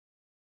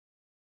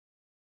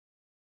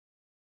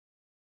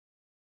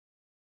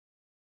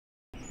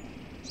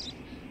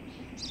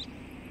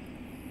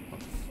What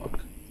the fuck?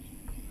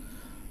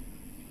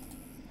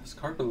 His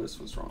cargo list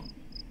was wrong.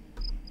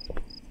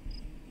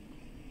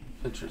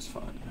 Picture's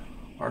fine.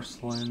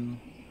 Arslan,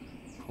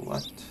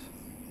 Colette.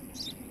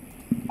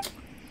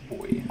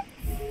 Boy.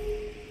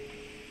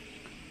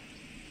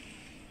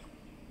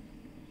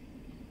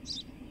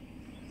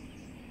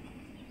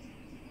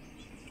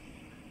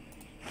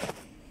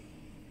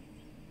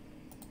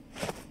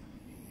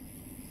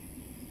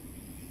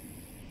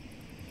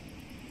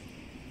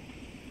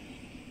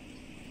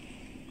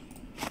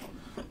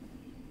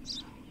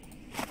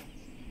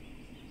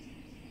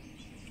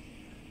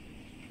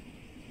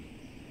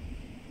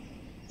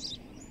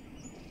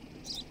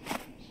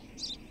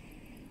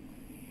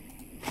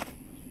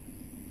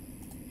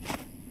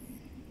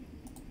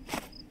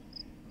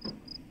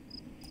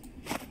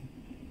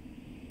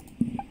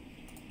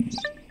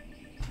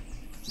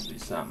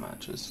 That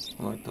matches,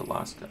 like the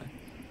last guy.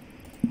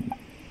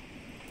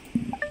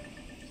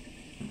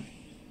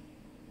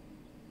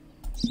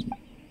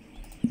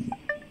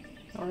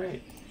 All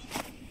right.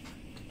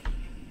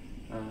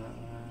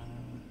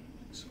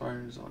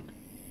 Expires on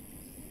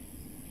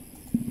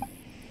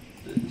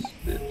this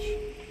bitch.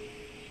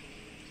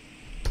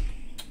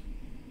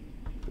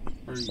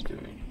 What are you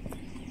doing?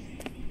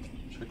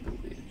 Check the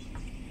weight.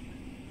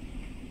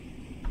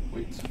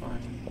 Weight's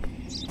fine.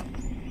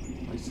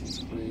 License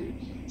plate.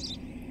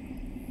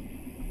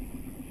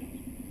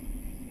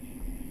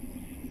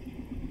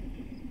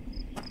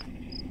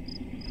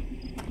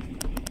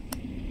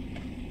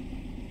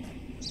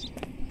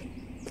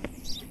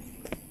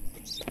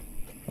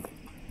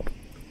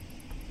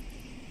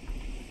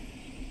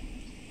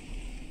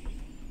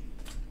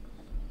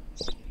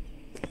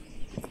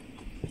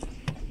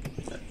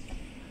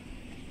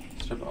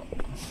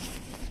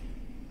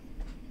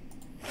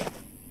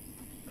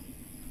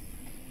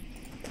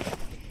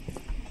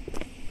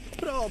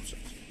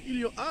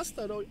 Или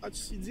астерой от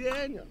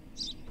сидения.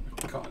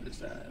 God,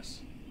 his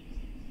ass.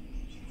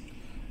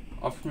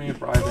 Offer me a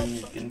bribe and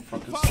you can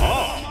fucking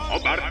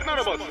Обратно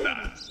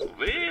работа.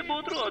 Вы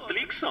бодро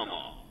отлик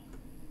само.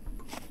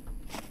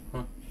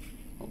 Huh.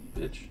 Oh,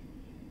 bitch.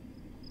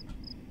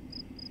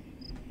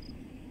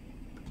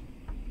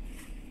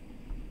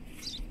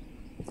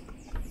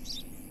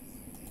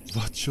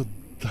 What should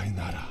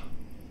Dainara?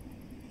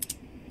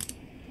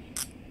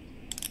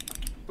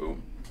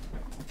 Boom.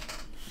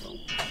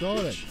 Got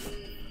it.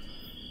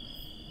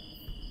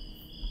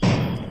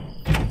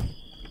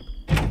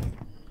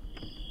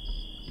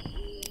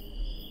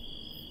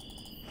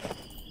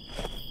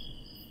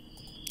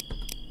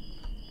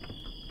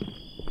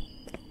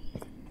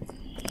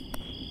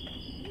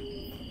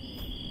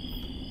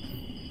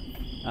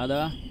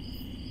 Ada?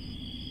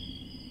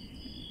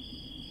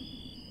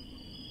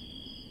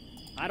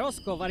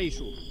 Arosko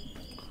Varishu.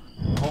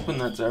 I'm hoping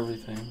that's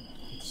everything.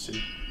 Let's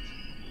see.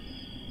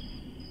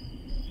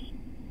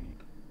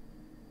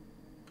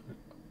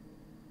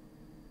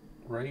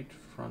 Right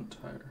front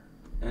tire.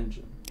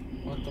 Engine.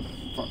 What the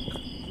fuck?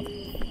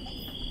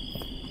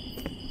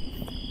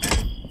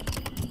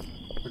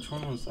 Which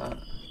one was that?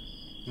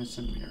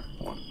 Missing mirror.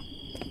 One.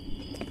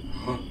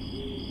 Huh.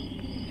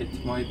 It's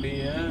my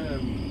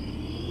BM.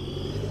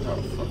 Oh,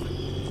 fuck.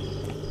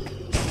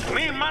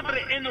 Mi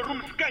madre en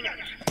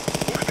Rumskaniach.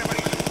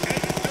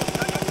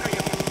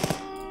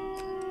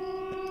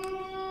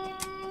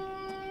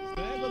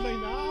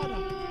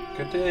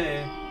 Good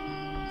day.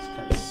 This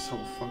guy is so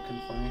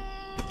fucking funny.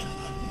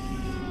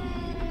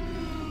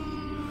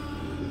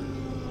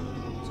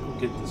 Let's go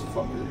get this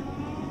fucker.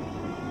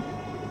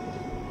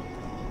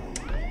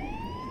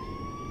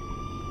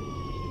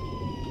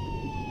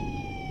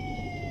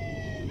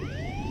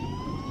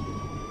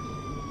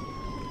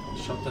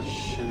 Shut the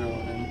shit out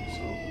of him,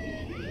 so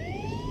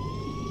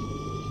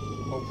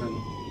hoping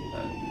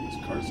that this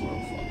car's a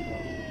little fucked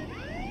up.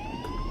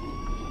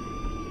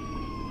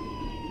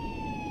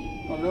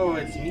 Oh no,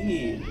 it's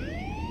me!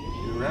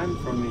 You ran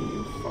from me,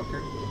 you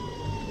fucker.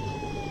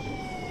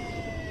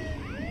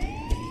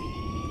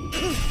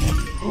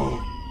 Oh!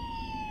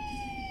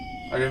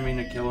 I didn't mean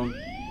to kill him.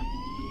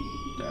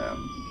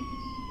 Damn.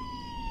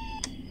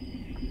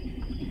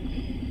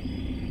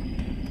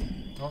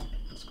 Oh,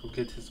 let's go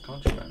get his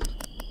contraband.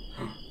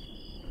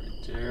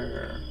 Right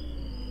there.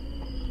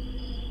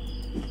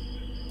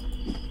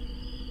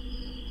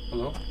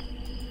 Hello?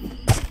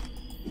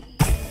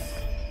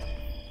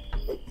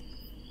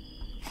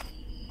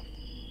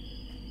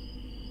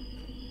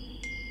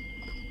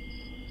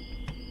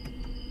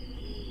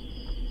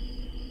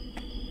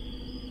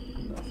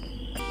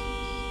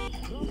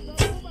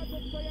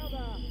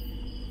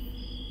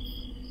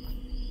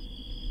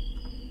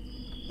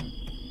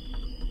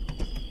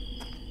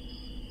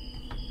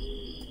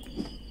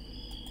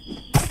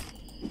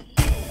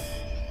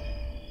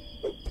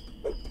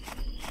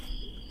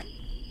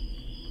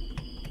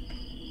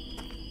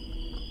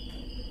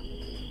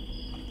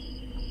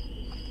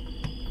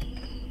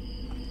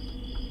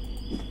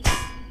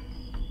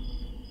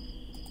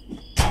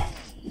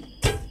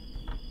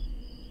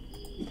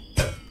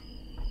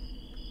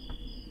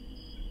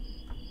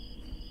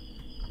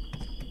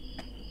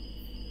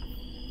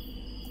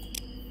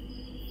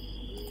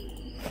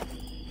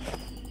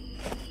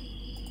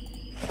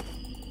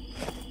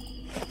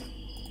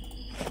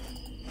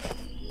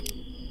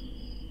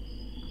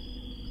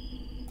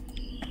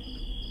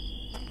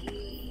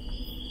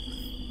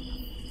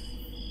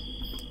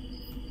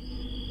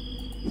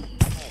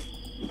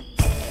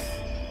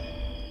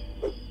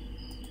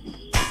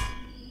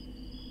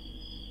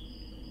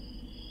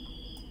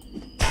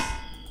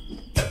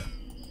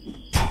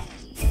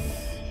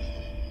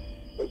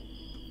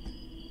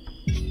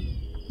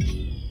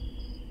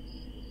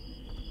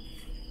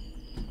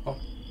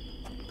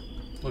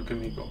 Look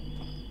at me go.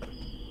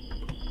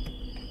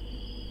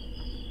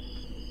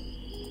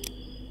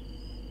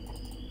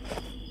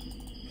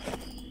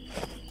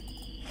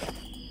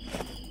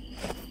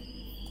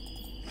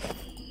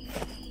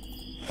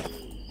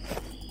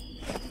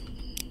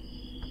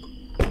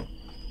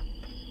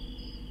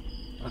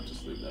 I'll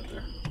just leave that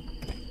there.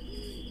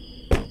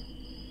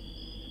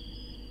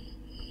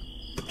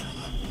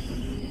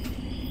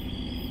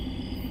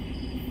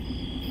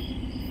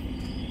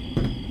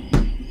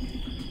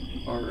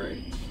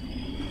 Alright.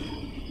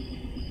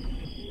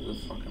 Where the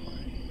fuck am I?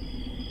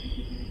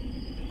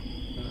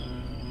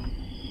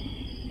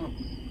 Oh.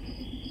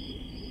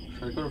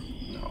 Should I go to...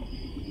 No.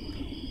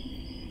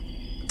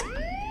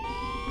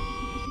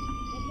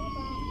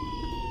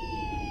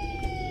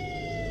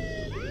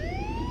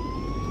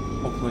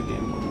 Hopefully the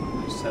game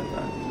will reset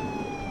that.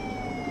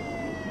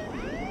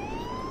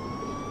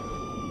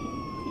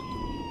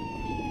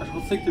 I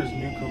don't think there's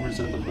newcomers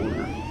at the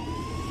border.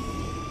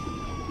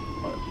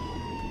 But...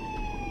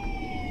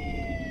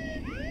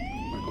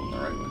 am I going the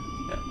right way?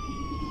 Yeah.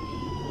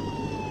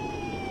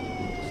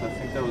 So I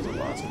think that was the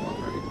last one,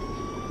 right?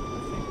 I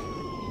think.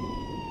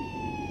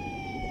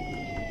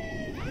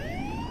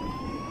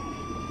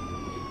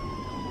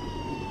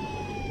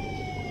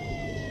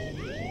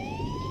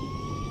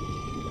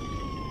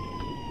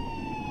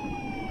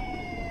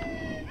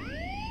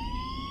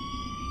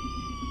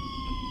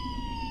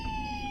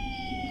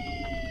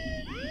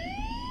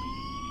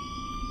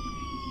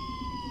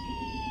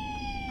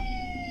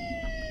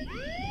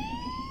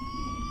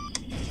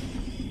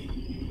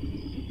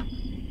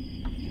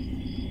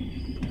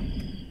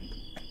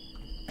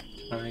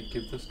 Can I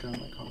give this guy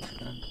my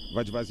contraband?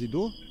 Vać was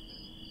idu?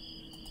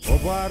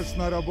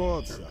 Obarsna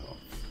robotca.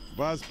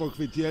 Was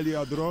pochwytili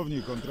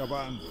odrowni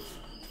kontrabandu.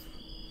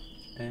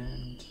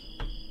 And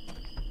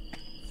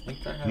I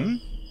think I have.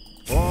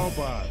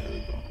 Oba. There we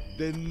go.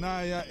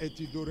 Dennaja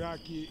eti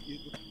duraki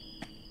idu.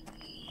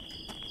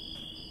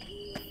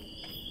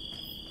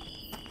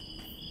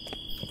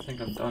 I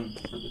think I'm done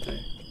for the day,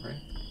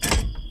 right?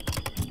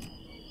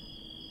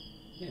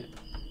 Yeah,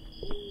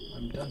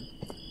 I'm done.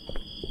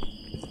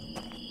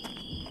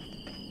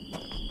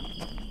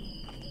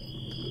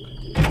 Look at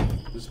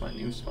this. This is my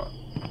new spot.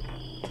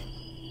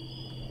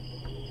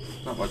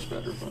 Not much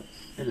better, but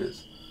it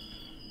is.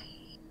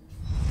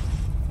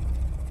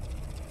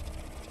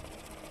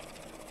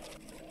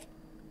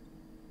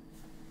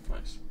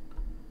 Nice.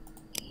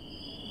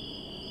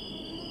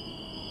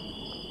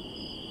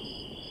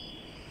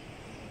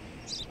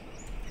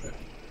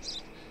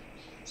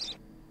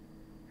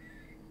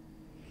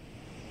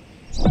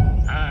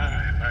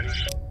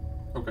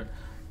 Okay,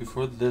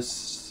 before this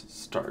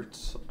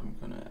starts, I'm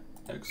gonna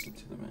exit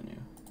to the menu.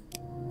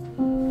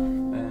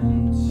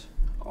 And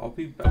I'll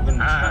be back. I'm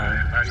gonna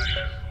try.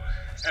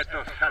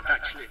 Eto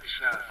sadačni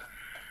čas.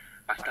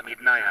 Pasta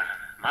midnaja.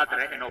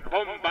 Madre eno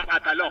bomba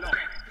atalok.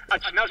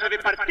 Ać nażewy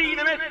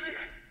partyjne mesje.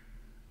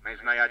 My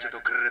znajacie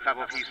to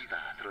krwawo fista.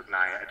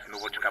 Trudnaja et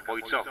nuwoczka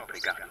bojcow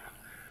brygadu.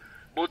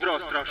 Budro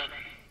ostrożny.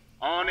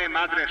 One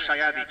madre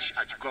szajadić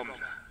ać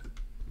gomza.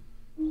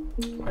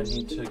 I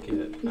need to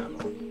get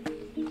ammo.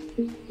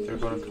 They're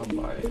gonna come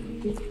by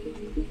and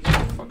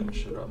fucking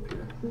shit up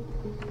here.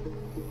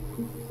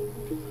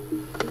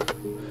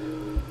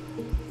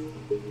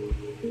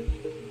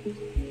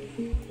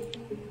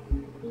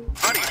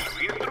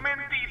 Marisz,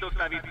 instrumenti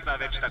dostawica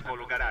već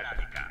takolu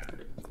garažnika.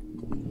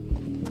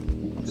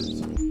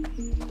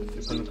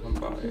 They're gonna come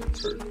by and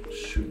start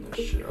shooting the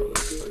shit out of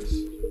this place.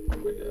 Oh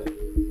my god.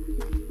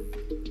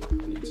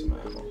 I need some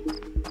ammo.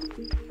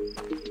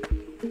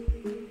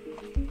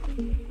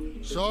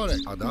 Sorry,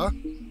 Ada.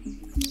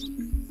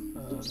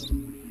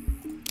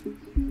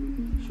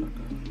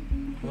 Shotgun.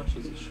 How much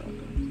is a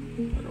shotgun?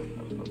 I don't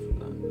have enough for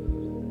that.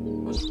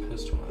 How much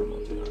pistol ammo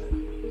do I have?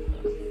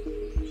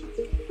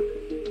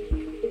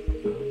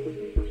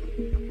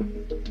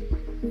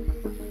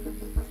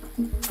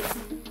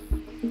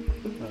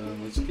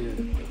 Let's get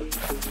a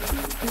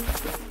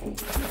whole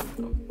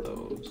thing of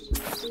those.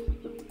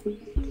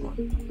 Come on.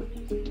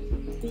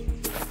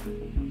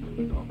 There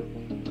we go.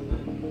 And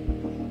then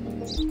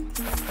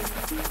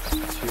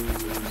 2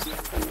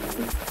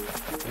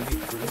 maybe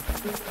 3.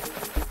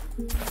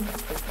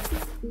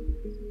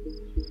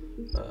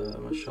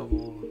 My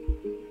shovel.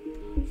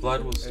 Vlad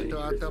will stay Eto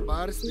here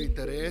atabarski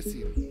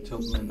interesim.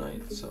 till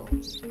midnight, so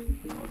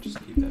I'll just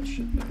keep that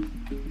shit there.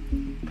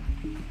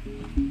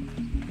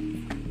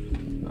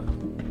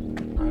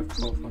 I have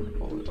 1,200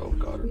 bullets. Oh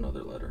god,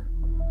 another letter.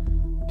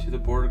 To the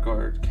border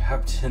guard,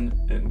 Captain,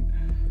 and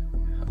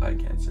I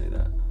can't say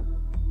that.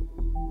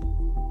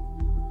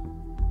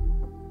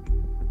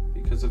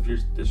 Because of your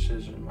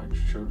decision, my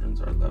children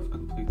are left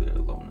completely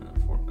alone in a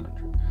foreign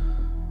country.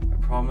 I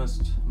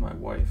promised my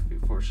wife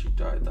before she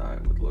died that I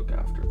would look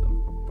after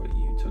them, but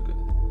you took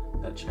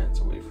that chance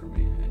away from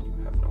me, and you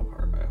have no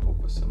heart. I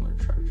hope a similar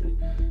tragedy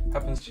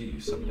happens to you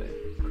someday.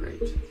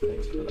 Great.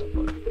 Thanks for that,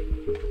 bud.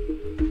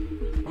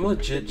 I'm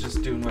legit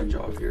just doing my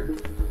job here.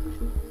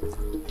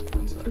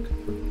 One sec.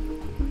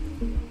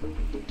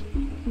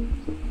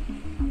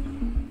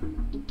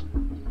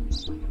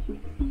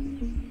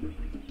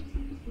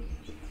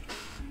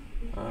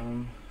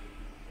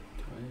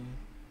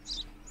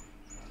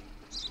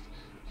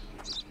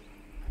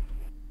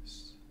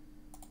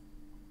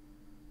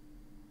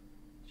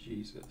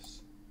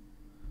 Jesus.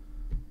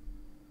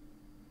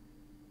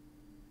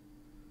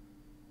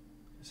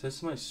 It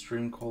says my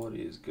stream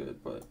quality is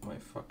good, but my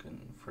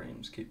fucking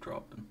frames keep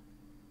dropping.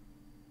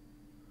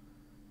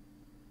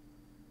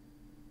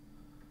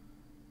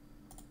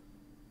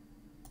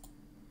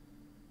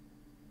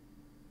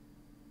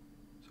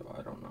 So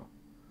I don't know.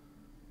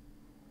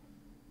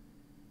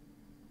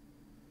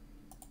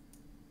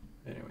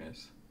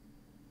 Anyways,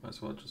 might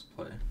as well just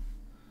play.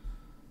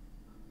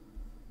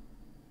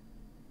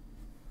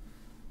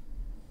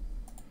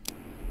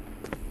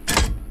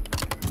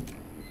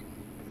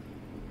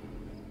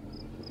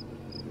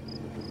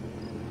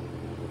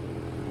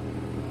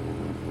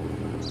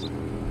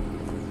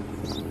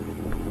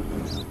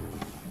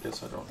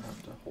 Guess I don't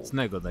have to hold.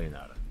 Snego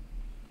Dainara.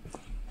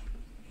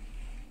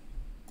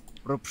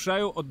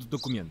 Пропшаю от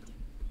документа.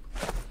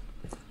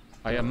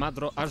 А я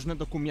мадро ажне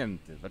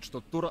документы, вачто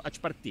туро ач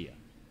партия.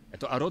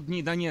 Это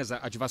ародни данеза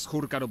ач вас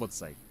хурка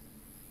роботсай.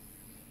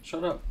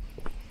 Shut up.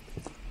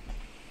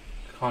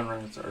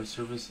 Conrads, our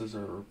services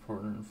are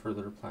reporting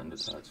further planned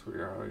attacks. We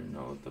already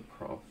know the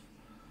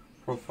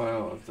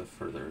profile of the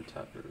further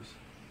attackers.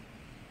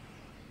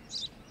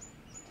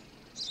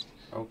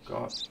 Oh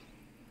god.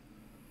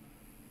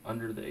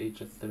 Under the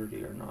age of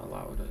 30 are not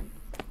allowed in.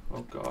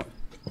 Oh god.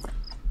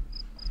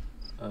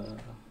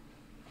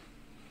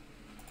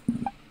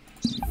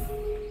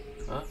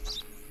 Huh?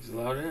 He's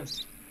allowed in.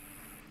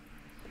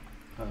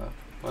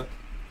 What?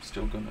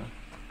 Still gonna...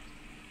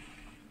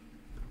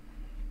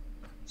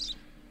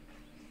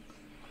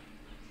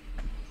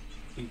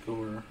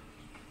 Igor...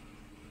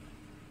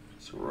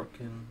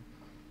 Sorokin...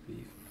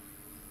 Beef...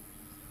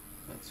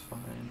 That's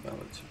fine.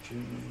 Ballot to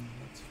June...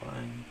 That's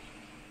fine.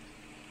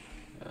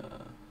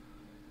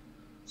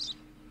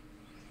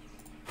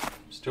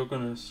 Still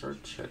gonna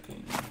start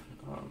checking,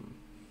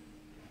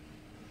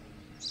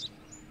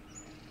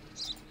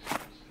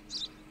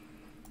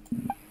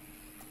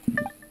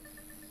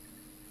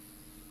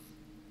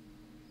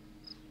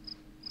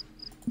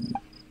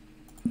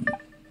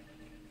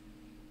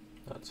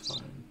 that's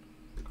fine.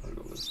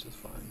 Cargo list is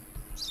fine.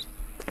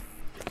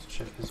 Let's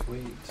check his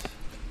weight.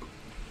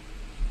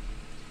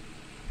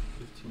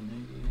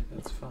 1580,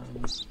 that's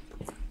fine.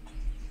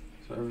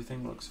 So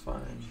everything looks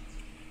fine.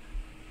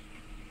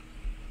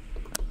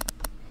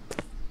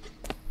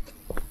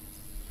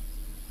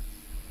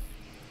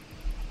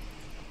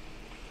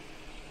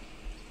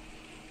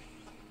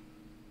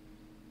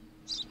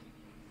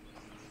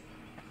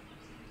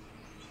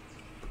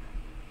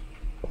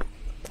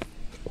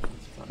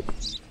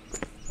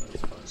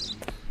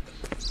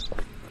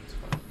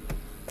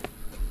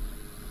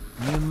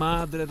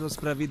 Madre to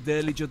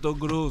sprawiedliwie cię to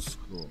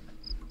gruzku.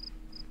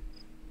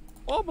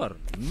 Obar,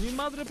 nie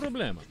madre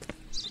problema.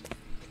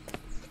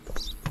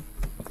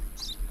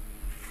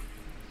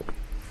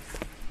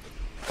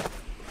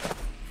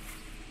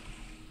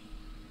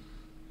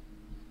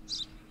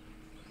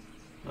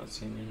 Not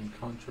seeing any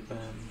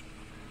contraband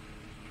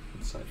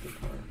inside the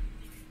car.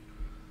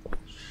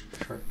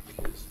 Check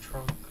his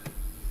trunk.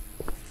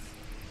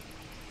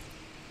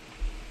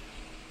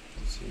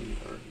 Let's see,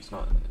 or he's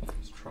not.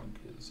 His trunk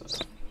is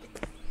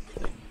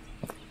thing.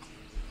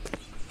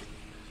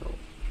 So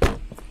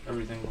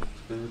everything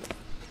looks good.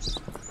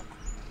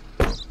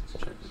 Let's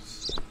check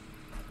his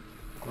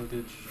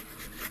luggage.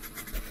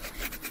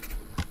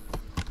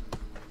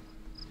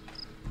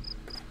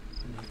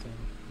 Anything?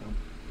 No.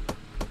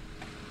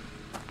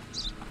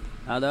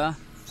 Ada?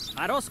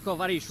 Arosko,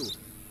 Varishu.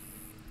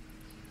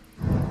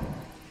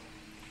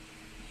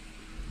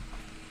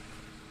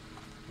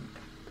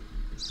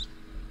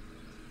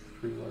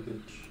 Free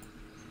luggage.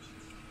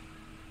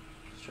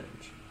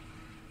 Strange.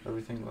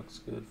 Everything looks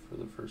good for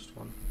the first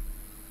one.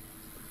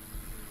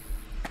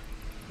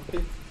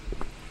 Okay.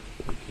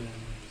 We can...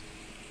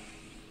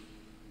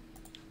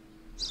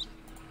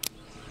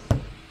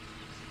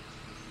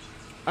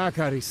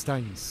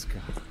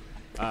 Akaristańska.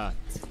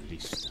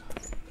 Atlista.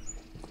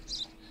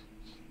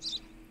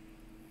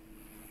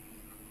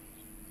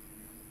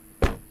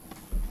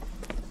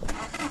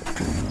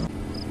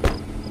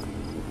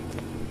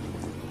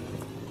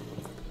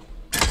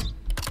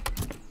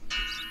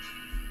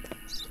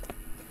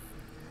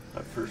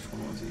 That first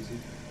one was easy.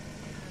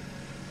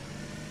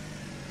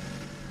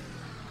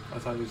 I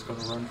thought he was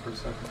gonna run for a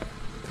second.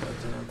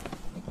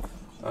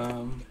 But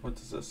what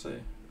does that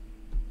say?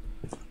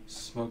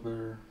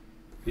 Smuggler,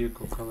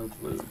 vehicle color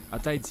blue.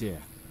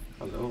 Atайте.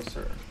 Hello,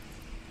 sir.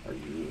 Are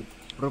you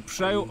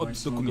Пропшаю my от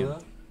smuggler?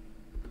 документа.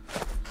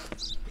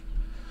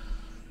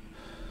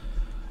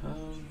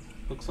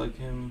 Looks like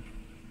him.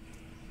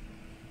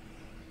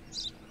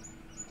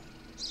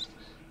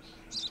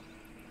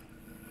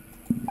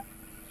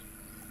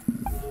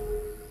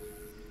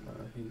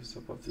 He's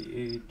above the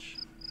age.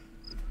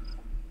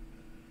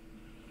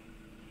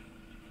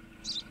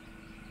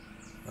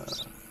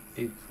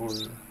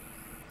 8-4.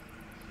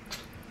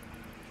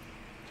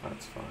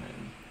 That's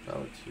fine.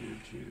 Valid to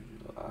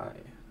July.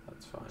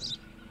 That's fine.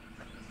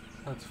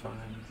 That's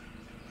fine.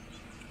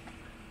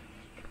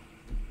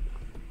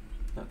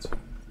 That's fine.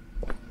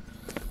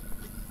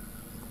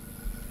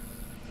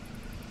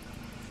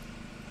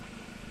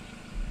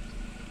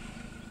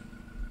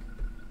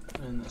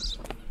 That's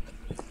fine.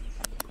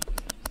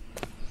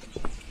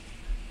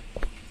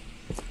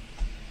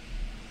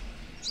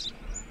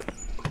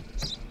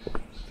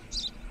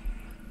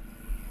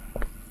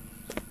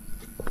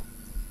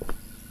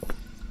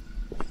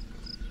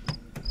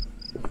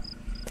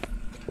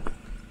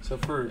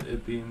 Except for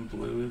it being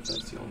blue,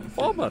 that's the only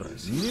thing. Obar, that I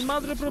see ni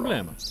madre that's wrong.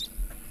 problema.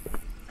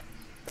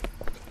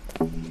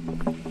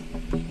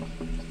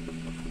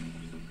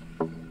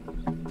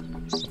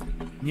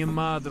 Nie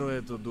madro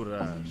это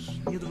дураш.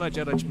 Не два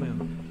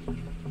чарачмен.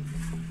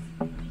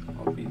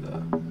 I'll be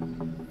the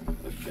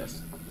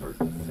guest or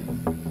the thing.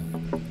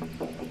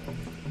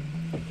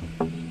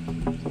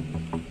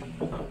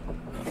 Oh,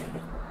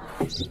 nothing.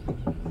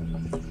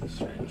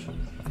 Strange.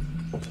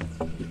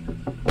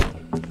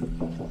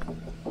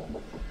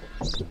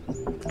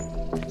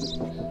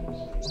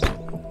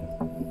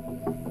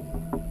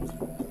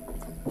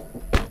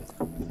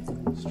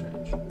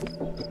 Strange.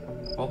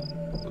 Well,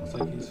 looks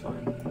like he's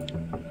fine.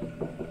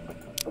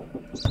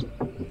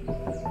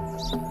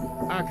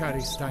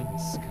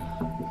 Akaristańska.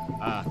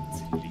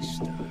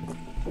 Отлично.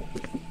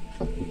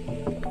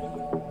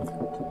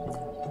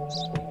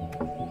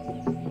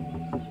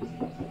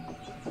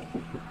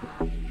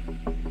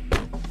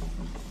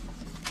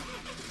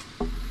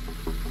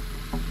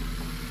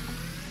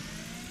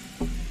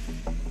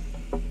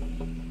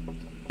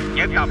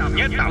 Нет там,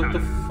 нет What the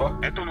там.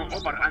 fuck? Это ну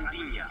обар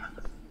антинья.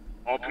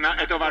 Опна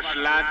это ваш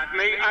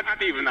ластный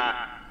активна.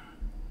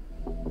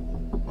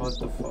 What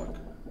the fuck?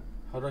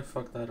 How'd I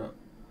fuck that up?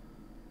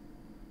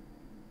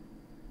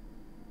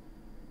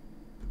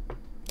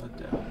 God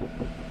damn.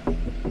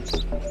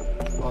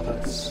 Oh,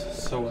 that's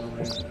so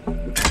annoying.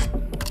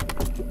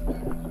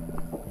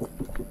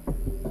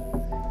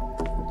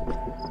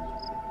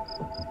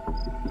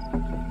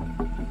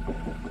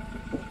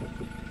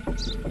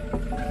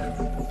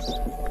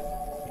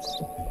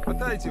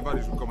 Хватайте,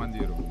 товарищу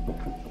командиру.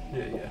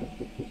 Yeah.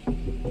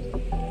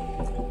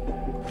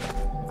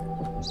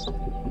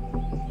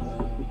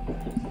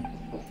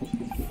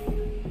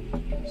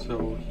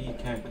 So he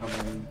can't come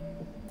in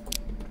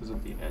because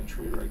of the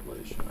entry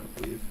regulation, I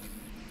believe.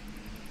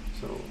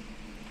 So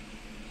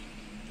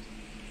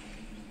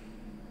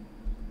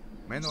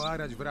Мене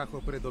арać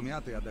врахо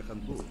предомяти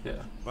адаханбу.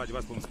 yeah, Вать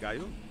вас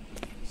помскаю?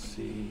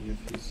 see if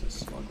he's a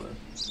smuggler.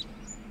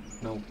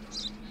 Nope.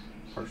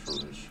 Partial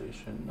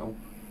registration. Nope.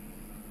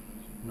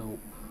 Nope.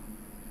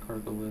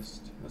 Cargo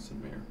list.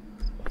 Missing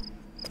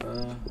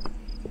mirror.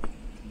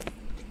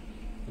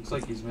 Looks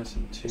like he's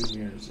missing 2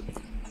 mirrors.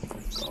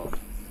 Oh god.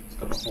 It's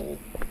got a hole.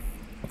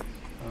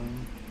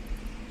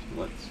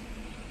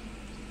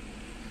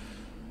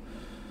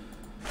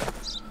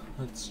 So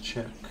let's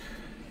check.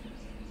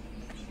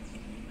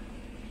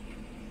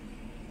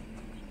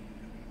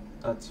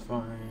 That's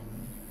fine.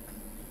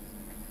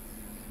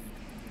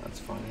 That's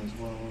fine as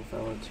well.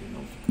 Valentino.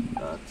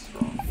 That's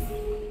wrong.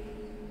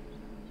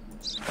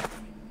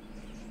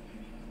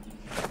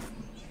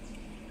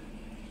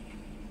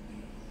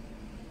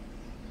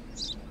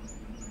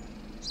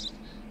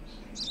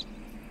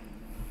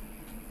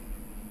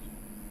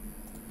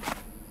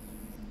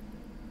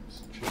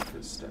 Let's check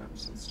his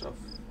stamps and stuff.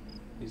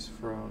 He's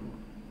from.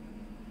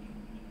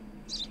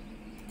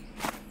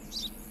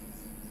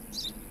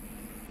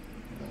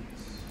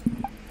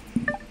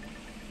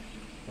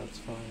 That's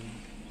fine.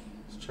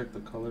 Let's check the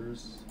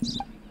colors.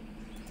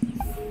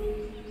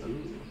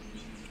 Ooh.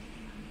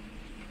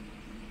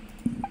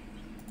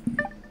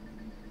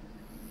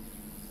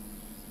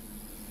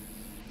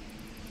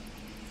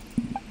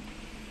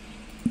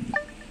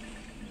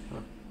 Huh.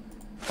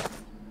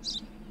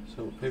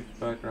 So paper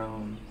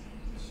background.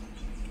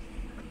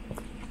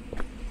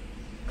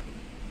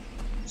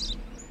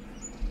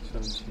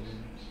 17.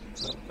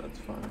 No, that's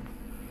fine.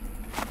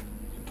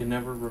 I can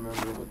never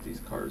remember what these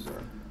cars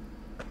are.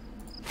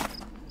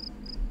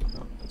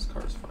 No, this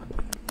car's fine.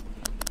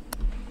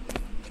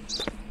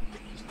 Just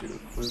do a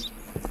quick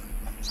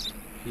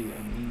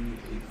PME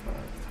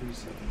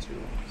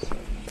 8537007.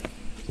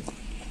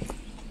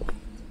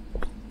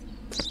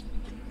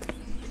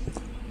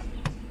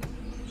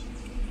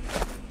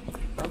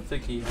 I don't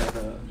think he had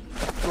a.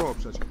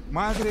 Пропшач.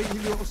 Мадре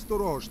или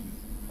осторожный?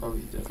 Oh,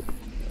 he did.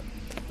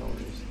 Yeah, no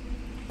worries.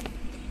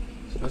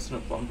 He's missing a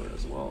bumper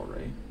as well,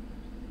 right?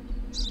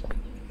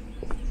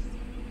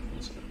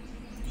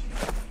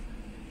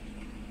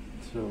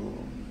 So,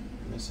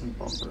 missing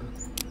bumper,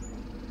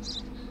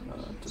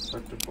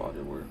 defective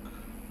bodywork,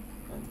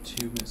 and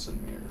 2 missing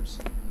mirrors.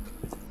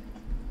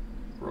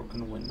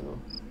 Broken window.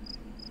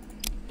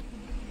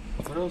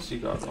 What else you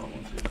got wrong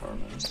with your car,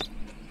 man?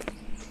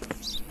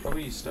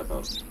 Probably you step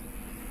out.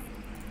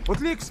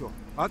 Отликсо.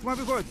 Атма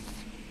выходит.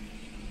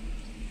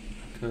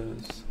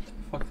 Because,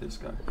 fuck this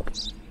guy.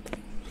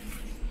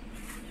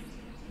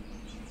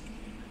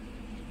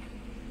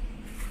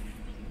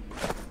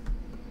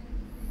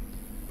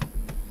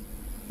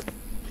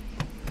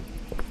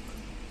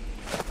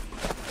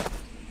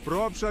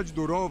 Пропшач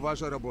дуро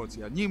ваша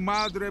работа. Ни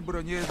мадре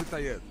броне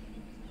затает.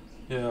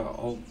 Yeah,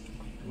 I'll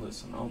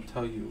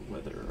tell you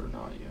whether or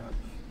not you have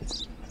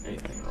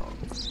anything wrong.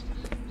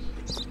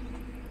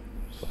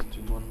 Let's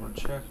do one more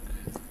check.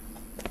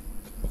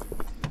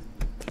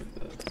 Check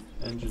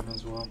the engine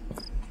as well.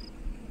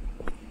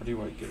 How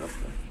do I get up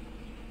there?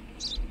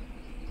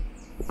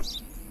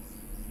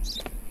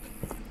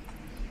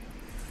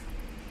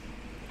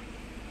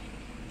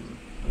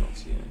 I don't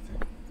see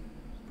anything.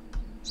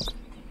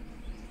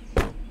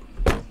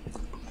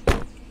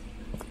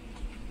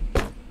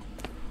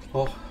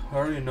 Well, I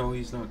already know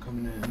he's not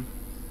coming in,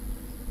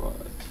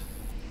 but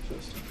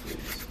just in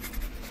case.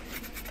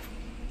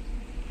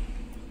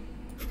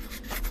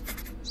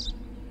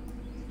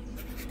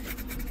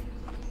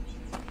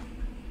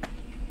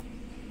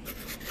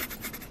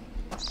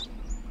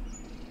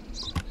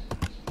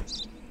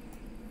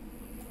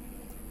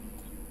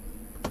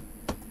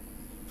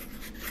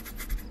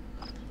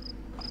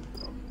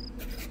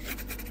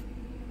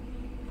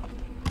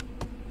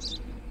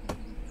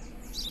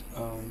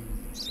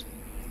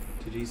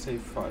 Did he say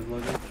 5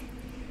 luggage?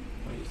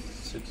 Oh, he's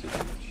 6 of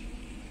each.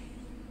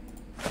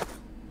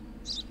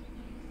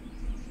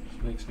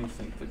 Which makes me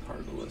think the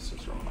cargo list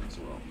is wrong as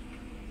well.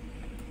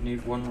 I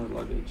need 1 more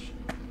luggage.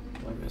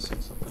 Am I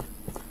missing something?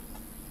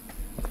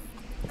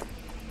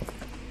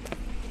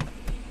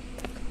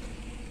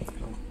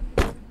 No.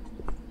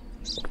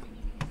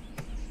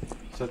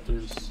 Except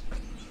there's...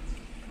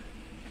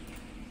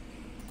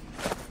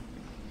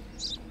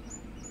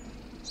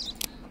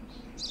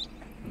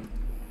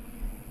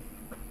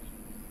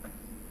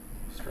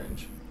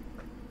 Strange.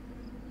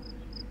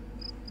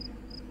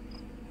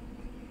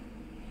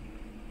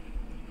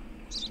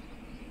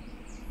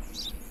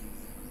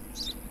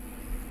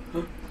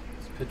 This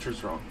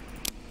picture's wrong.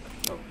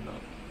 Oh, no,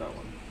 that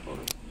one.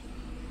 Photo.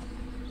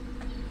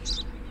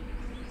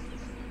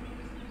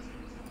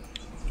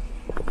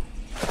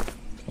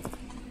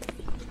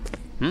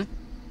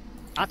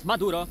 At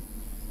Maduro.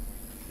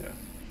 Yeah.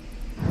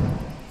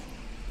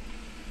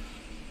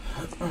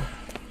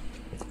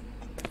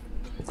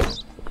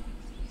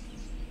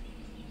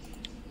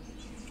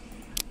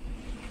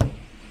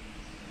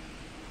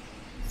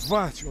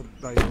 Vachor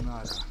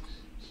Dainara.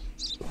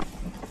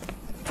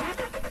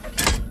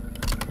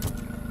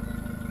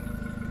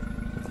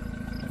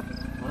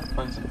 I want to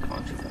find some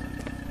contraband.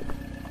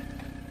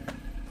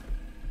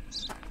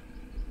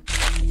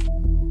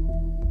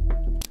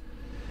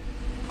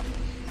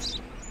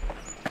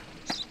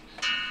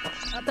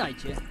 A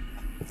dajcie.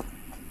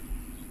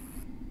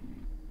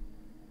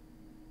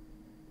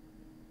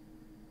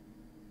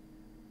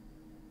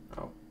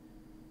 Oh.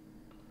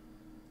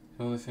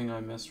 The only thing I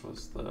missed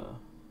was the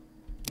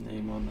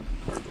name on the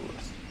cargo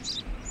list.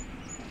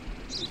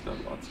 He's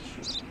got lots of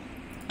shit.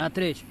 A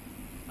tryć.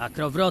 A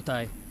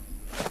krowrotaj.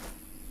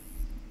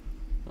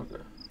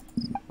 Okay.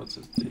 What's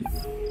his date?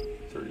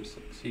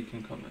 36. He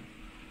can come in.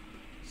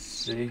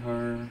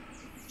 Sehar.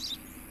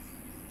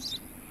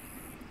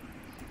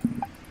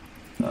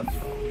 That's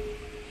wrong.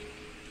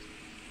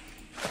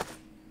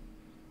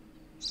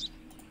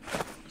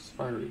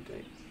 Expiry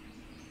date.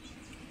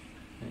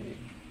 May,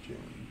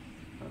 June.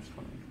 That's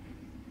fine.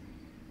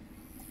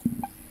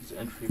 His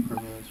entry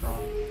permit is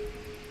wrong.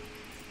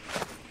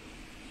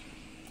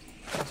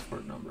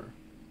 Passport number.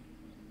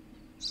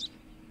 Is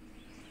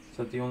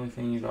that the only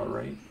thing you got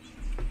right?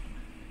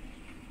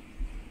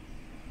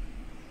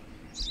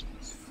 His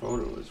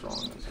photo is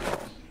wrong as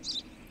well.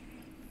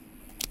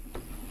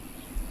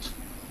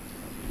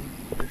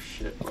 You're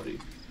shit, buddy.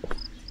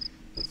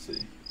 Let's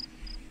see.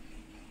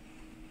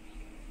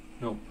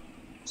 Nope.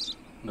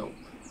 Nope.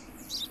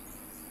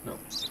 Nope.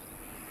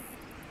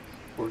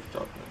 Forged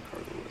document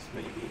cargo list,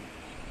 maybe.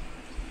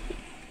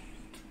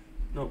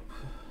 Nope.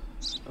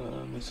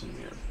 Missing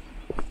mirror.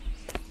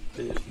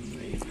 It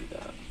may be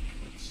that.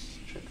 Let's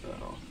check that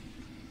off.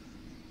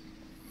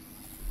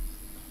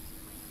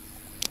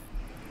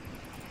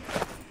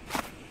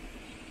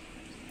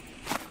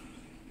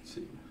 Let's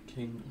see.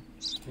 King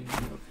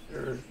of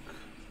Eric.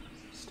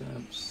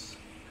 Stamps.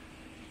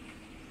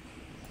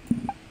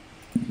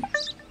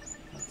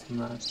 That's a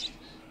match.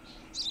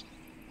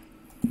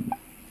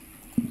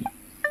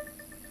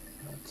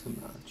 That's a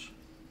match.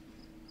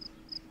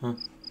 Huh.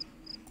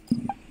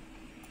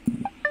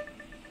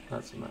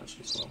 That's a match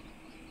as well.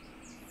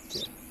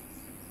 Okay.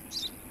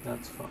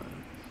 That's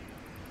fine.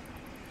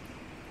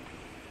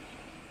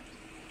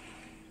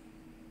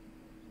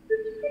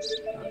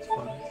 That's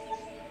fine.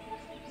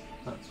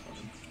 That's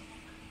fine.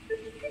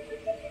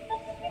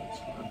 That's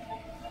fine.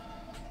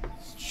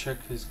 Let's check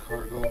his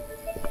cargo. See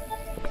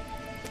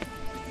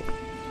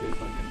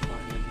if I can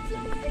find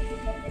anything.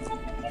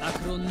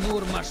 Akron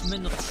nur masz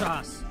minut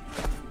czas.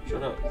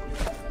 Shut up.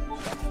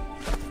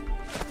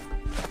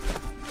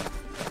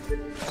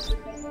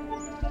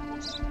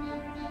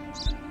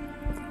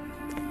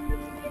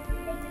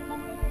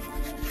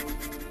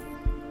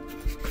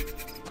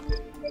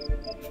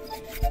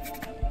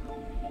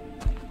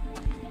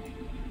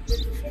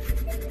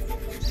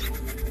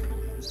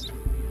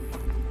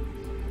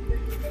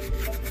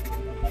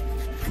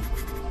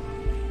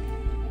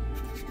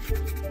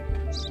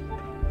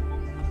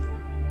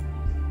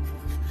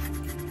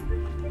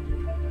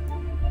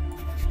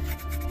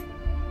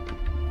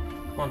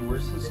 Come on,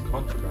 where's this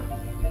contraband?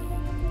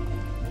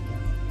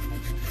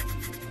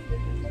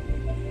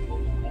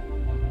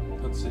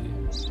 Let's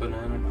see.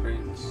 Banana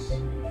crates,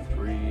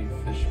 3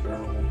 fish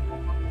barrel,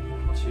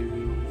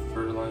 2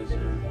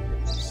 fertilizer,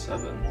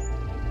 7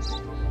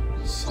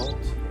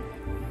 salt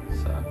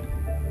sack.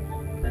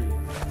 3.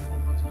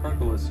 This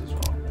cargo list is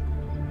wrong.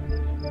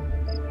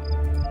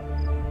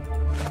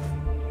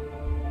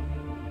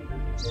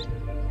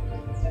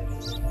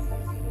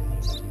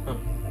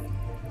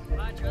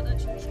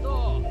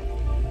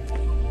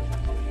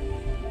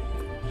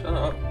 Shut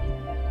up.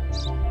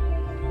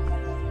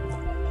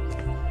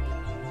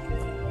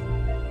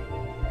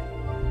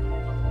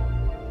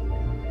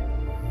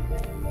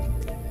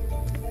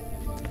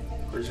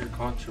 Where's your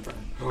contraband?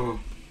 Oh.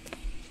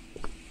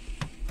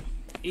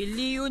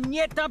 Илию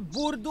нета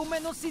бурду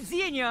мено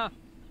сидзения!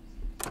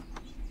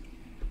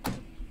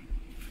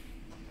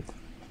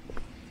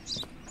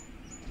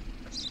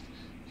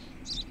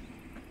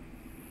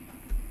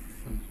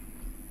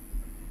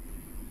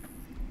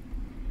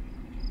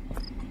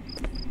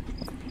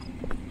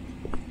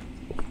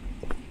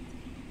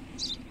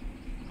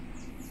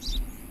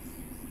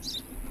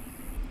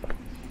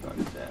 Got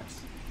his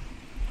ass.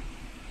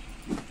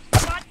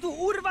 Tu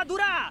urwa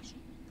duraż!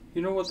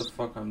 You know what the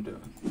fuck I'm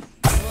doing.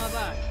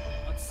 Sławak,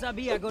 od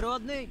sabija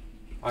gorodny?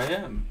 I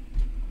am.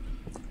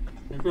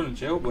 You're going to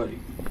jail, buddy.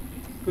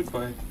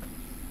 Goodbye.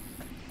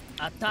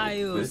 A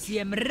taju Bitch.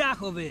 sjem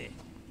rachowy!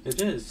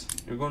 It is.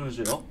 You're going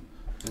to jail.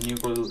 Then you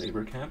go to the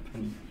labor camp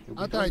and you'll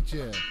be done.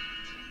 Atajcie.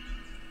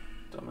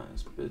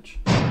 Dumbass bitch.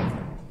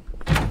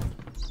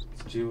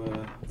 Let's do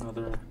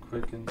another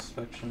quick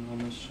inspection on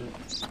this shit.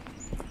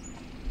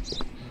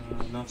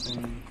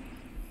 Nothing.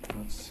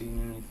 Not seeing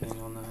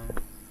anything on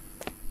that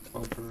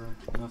bumper.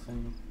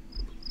 Nothing.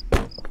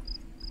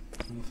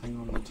 Nothing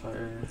on the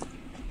tire.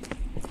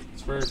 I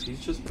swear, if he's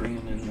just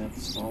bringing in that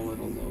small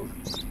little load,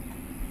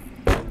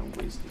 a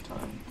waste of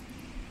time.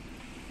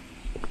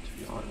 To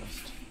be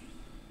honest.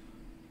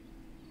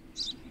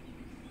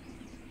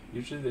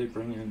 Usually they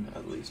bring in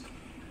at least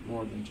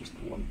more than just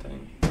one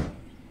thing.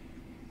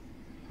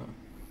 Huh.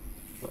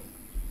 But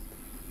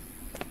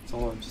that's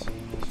all I'm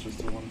seeing is just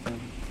the one thing.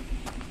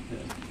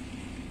 Yeah.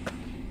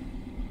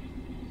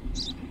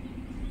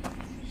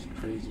 It's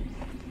crazy.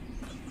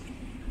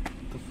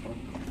 What the fuck?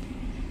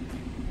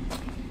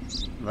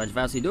 Wać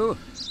was idu?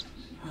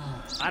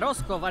 A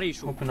Rosko,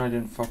 wariszu! Hoping I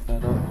didn't fuck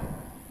that up.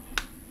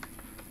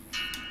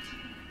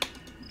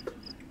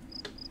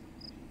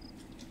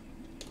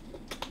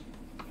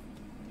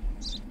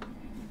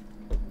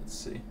 Let's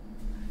see.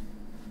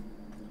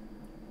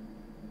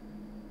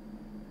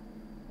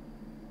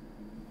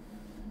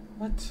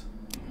 What?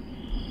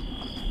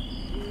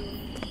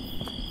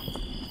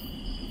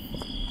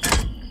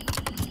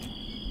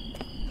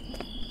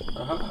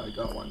 Aha, I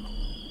got one.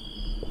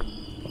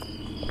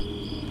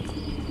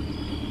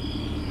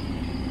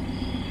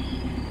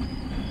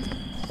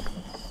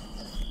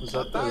 Was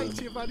that Dajcie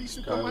the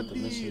waliszu guy with the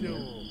missing komandiru.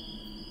 ear?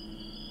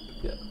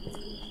 Yeah.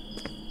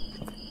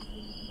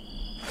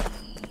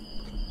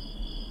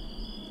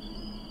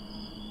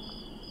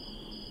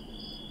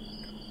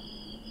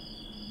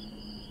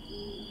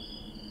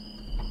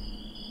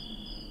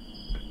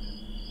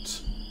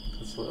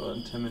 That's a little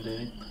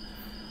intimidating.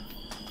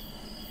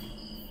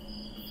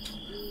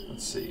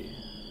 Let's see.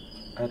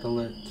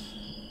 Adelet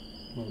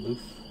Maloof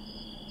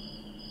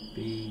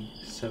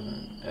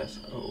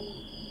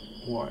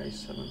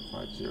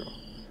B7SOY750.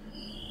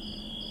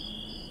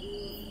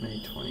 May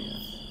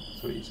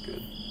 20th. So he's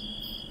good.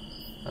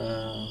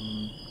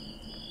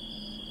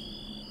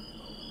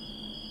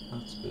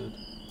 That's good.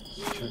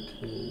 Let's check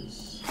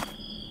his.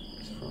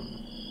 He's from.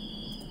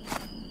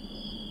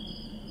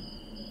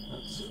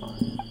 That's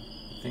fine.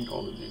 I think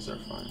all of these are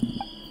fine.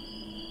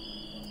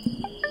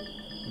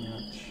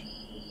 Match.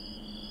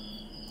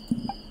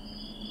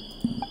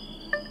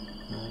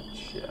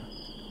 Match, yeah. I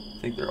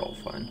think they're all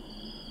fine.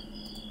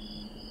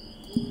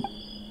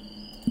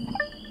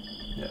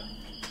 Yeah.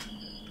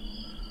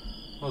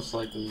 Most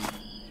likely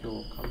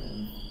he'll come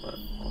in, but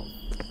I'll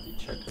be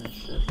checking his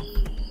shit.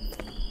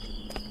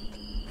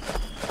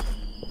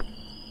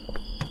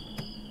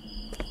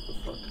 What the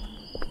fuck?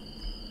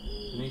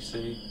 Didn't he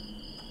say,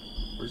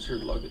 where's your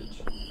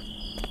luggage?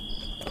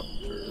 Oh,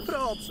 there it is.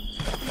 Proszę,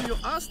 Ilio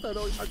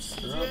asteroj ać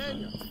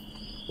zdzienia.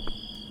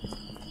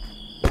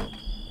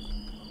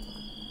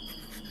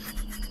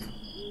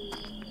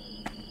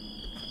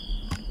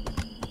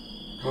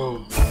 Oh,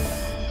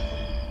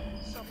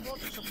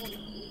 Szapot.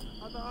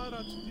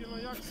 Adara, dziena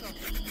jaksa.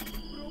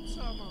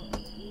 Proszę ma.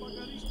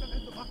 Bagaliszta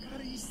eto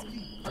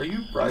akariski. are you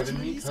bribing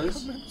me, Iska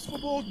cuz? meno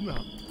swobodna.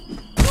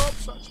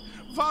 Proszę,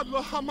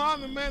 wadlo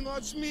haman meno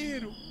ać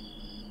miru.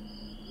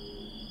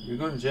 You're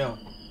going to jail.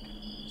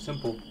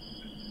 Simple.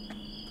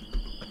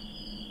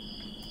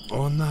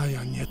 Ona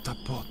ja nie ta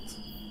pot.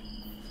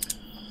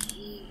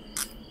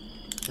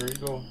 There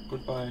you go.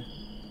 Goodbye.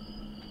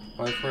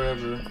 Bye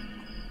forever.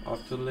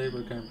 Off to the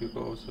labor camp you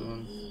go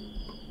soon.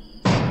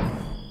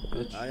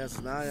 Bitch. ja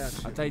znaję.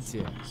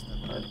 Atajcie.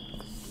 Right.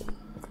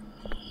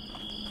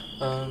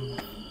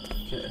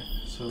 Okay,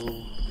 so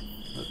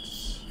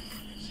let's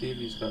see if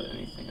he's got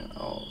anything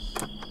else.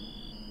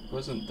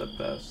 wasn't the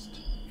best.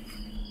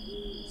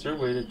 Is there a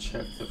way to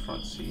check the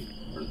front seat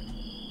or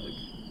like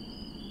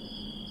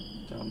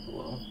down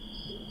below?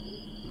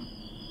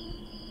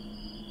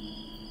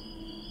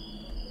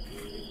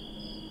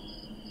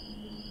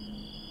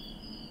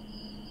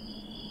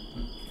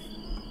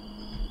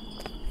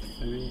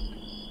 Maybe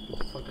get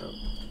the fuck out.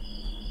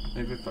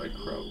 Maybe if I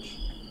crouch.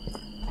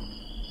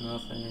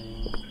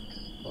 Nothing.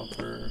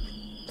 Buffer.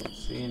 Don't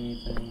see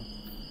anything.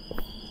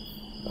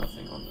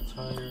 Nothing on the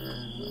tire.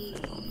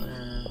 Nothing on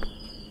there.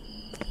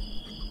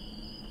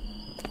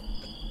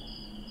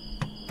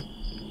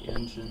 The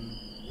engine.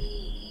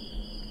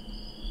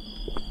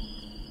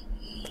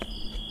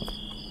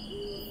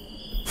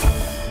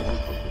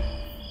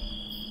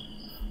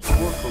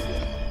 More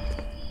cocaine.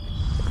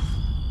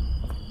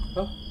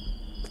 Oh.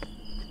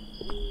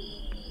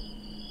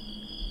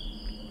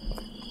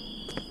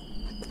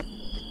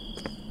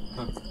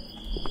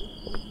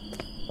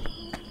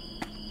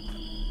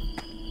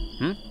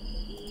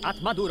 At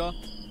Maduro.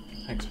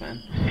 Thanks,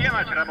 man.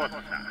 Siemać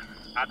robotca.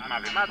 Atma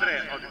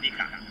wymadre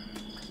oddycha.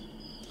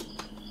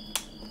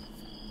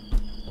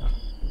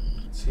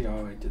 Let's see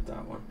how I did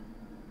that one.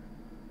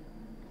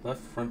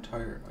 Left front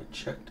tire. I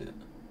checked it.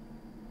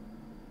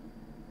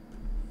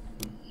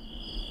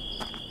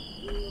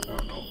 I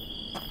don't know.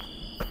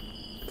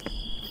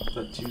 Is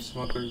that 2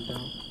 smugglers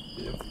down?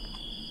 Yep.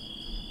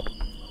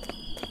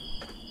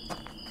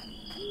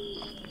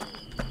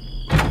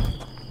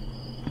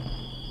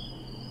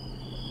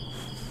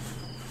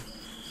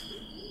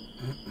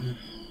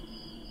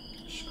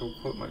 Just go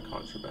put my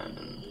contraband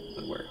in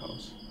the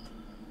warehouse.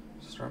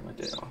 Start my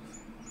day off.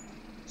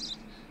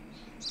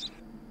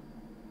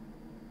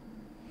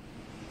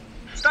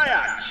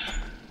 Stajać!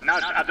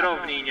 Nasz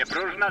adrowni nie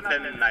próżna,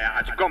 cenna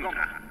jechać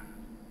gąbka.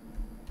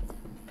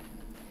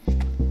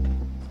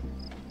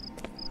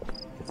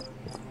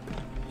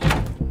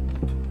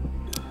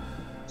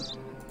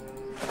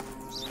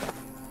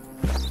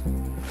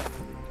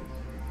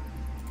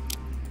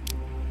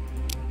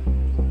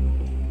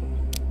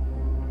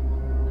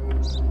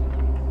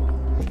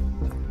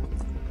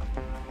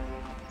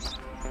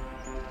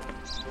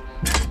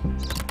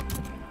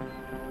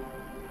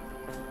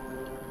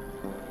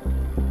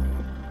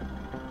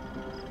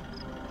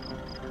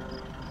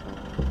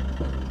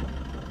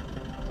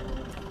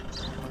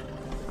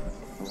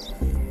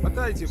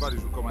 Мотайте,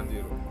 товарищу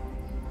командиру.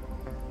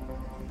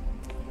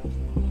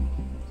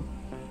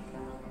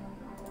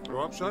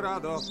 Робша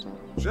радо.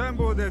 Всем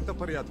будет до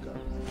порядка.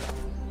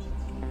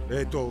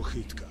 Это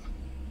ухитка.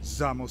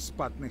 Само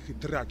спатне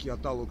хитраки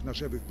аталог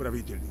нашевых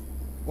правителей.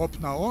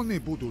 Опна они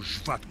буду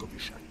жватко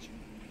вешать.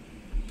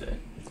 Okay.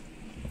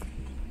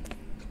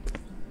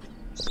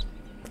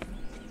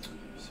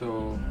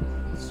 So,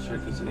 let's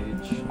check his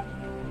age.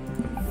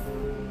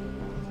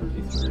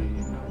 33,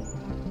 no.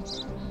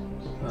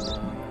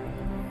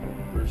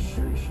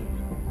 Registration.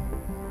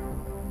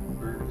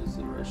 Where is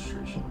the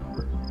registration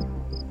number?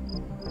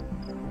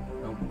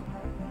 Nope.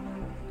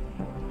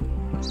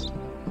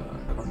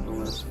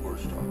 Carnival's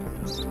forged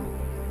document.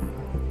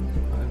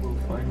 I will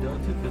find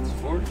out if it's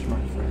forged,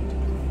 my friend.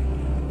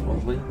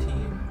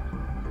 1218.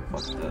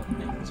 Fuck, that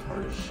name is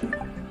hard as shit. I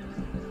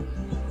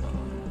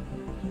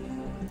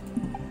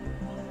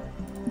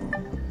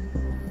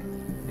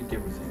think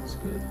everything's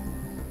good.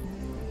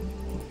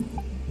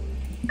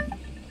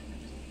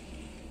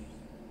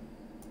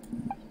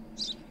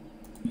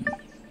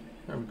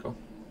 There we go.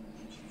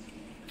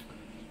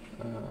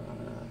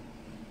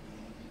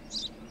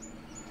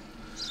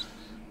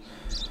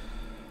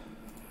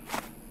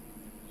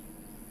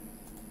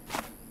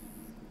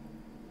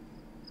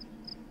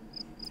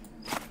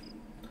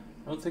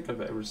 I don't think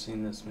I've ever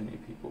seen this many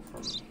people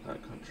from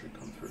that country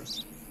come through.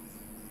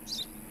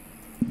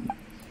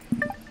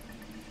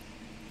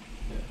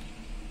 Yeah.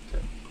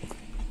 Okay.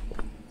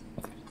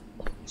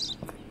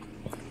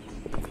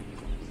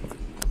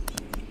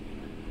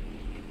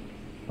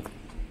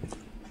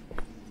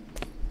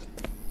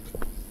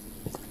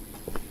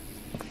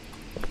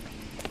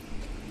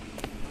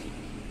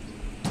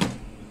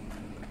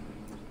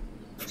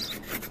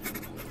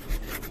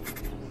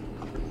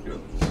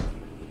 Good.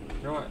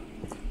 You know what?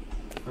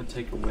 I'm gonna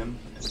take a whim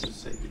and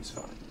just say he's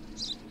fine.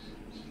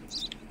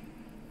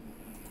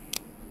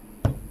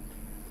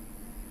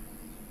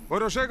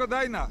 Хорошего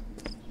дайна.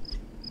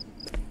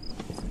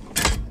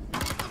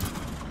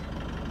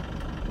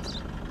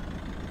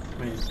 I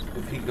mean,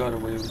 if he got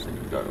away with it,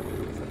 he got away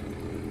with it.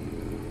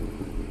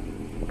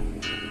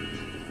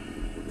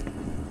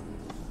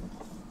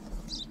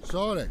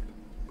 Sorry.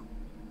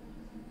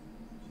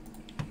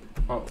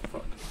 Oh,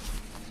 fuck.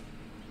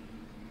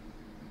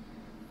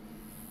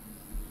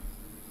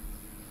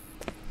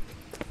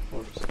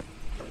 Oops.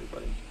 Sorry,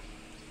 buddy.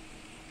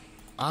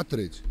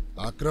 Άτριτς,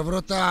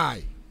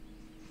 ακροβρωτάει.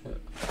 Yeah.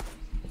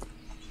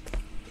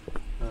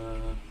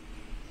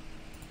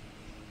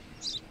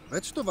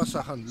 Έτσι το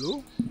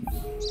βασάχαντλου.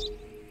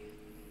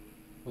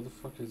 What the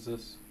fuck is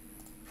this?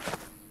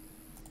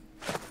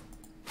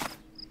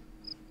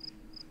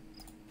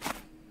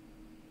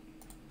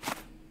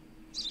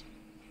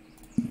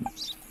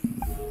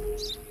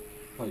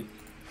 Like,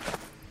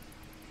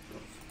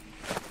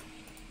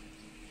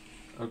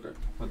 Okay,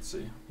 let's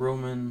see.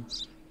 Roman,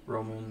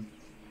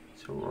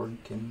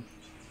 Sororkin,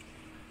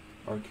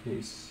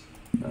 Arcase,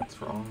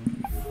 that's wrong.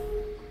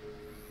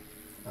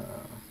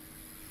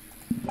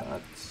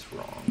 That's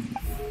wrong.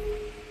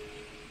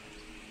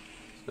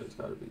 So it's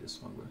gotta be the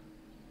smuggler.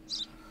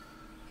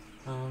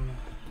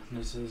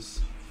 This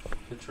is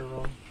picture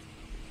wrong.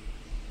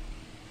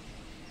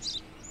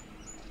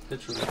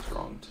 Picture looks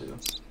wrong too.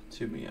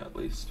 To me at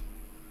least.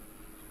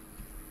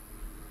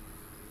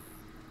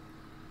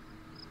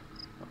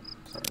 Oh,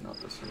 sorry, not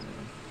this one.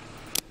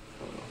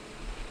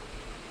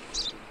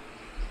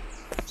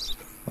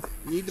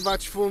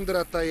 Idwać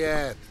fundra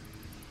tajet.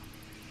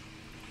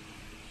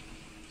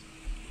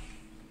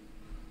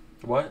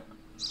 What?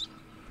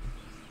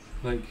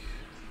 Like,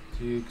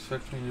 do you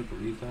expect me to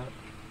believe that?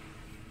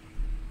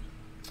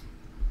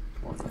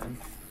 Come on, man.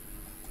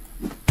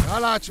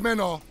 Alać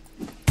meno.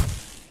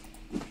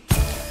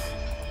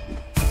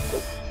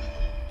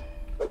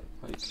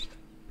 Like,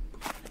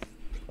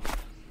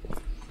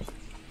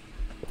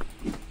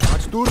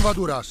 Ać turwa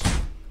duras.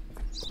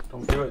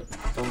 don't do it.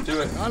 Don't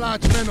do it.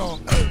 Alać meno.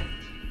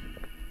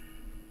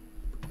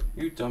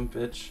 You dumb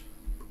bitch.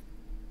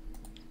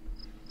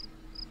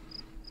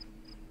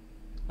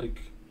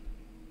 Like,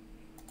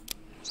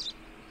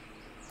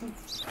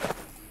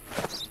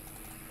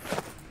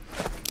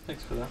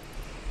 thanks for that.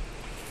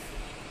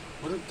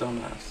 What a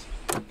dumbass.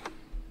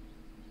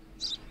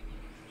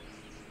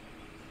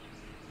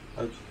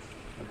 I'd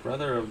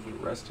rather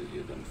have arrested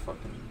you than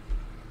fucking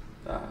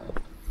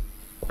that.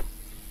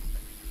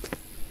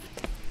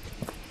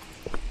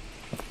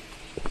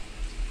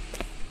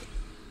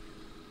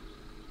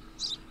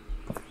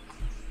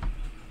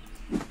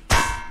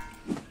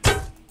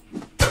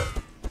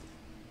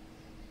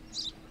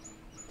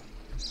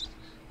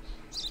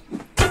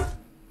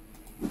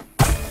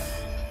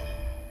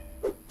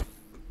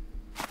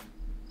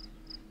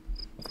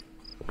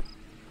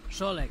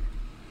 Szolek.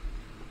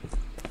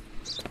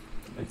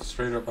 Like,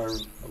 straight up, I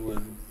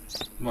would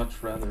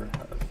much rather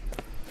have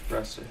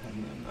arrested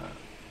him than that.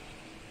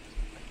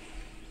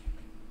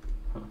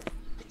 Huh.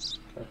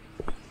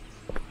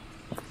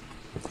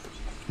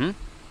 Okay.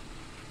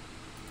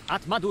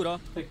 At Maduro.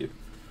 Thank you.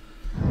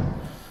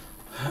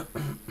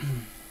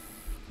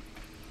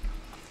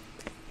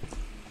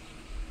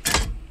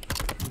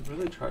 He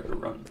really tried to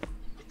run.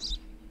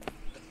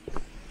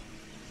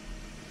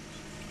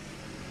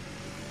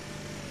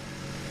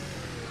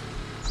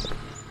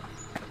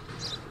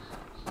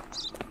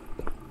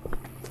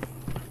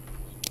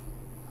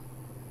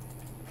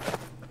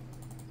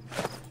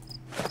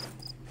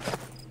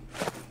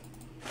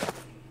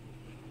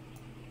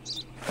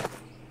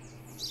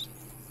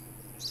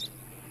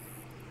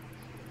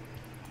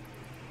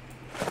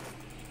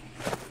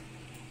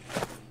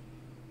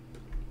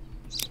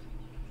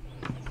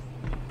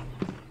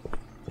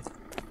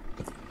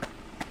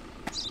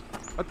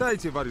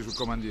 Отдайте, товарищу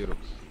командиру.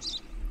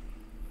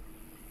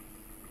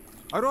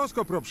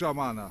 Ароско проб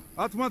шамана.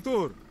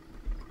 Атматур.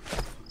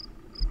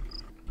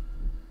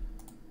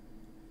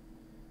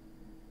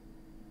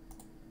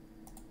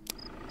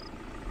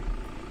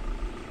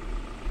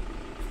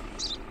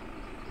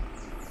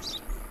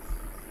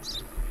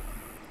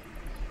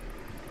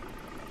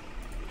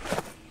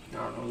 I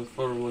don't know, the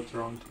photo looks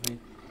wrong to me.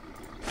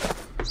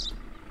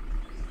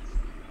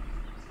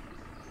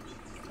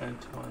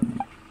 Antoine.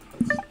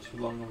 That's too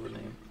long of a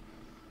name.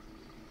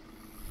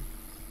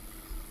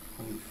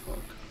 Holy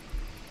fuck.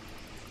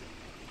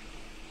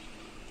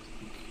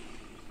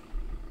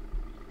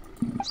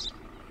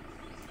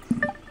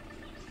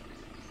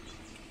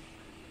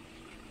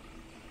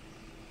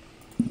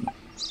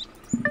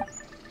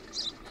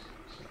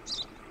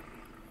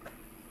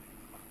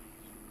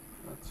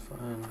 That's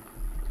fine.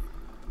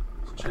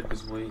 Let's check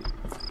his weight.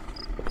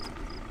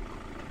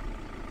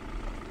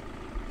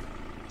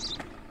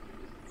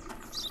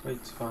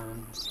 Weight's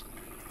fine.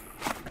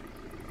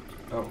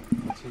 Oh,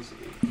 what's his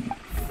age?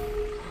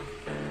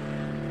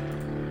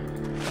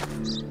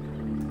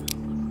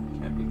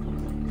 Can't be cool.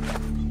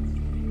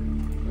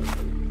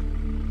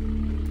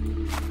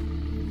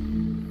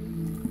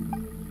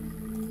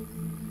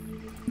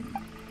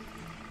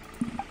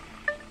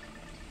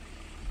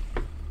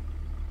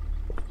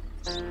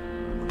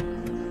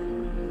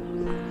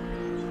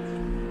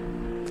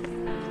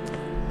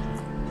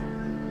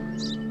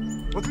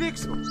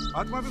 Отлично.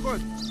 Атма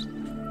выгодь.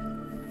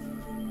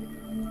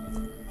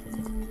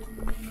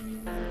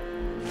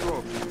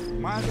 Стоп.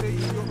 Мадре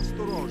ее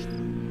осторожно.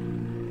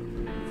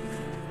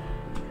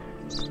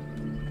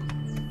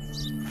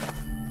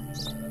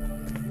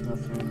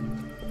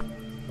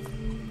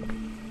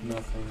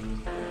 Nothing.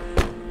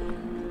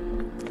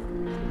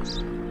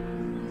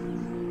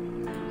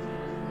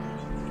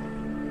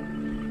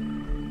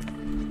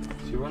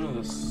 See, one of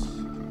this.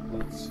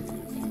 Let's see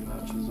if he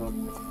matches up.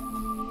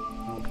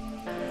 Oh.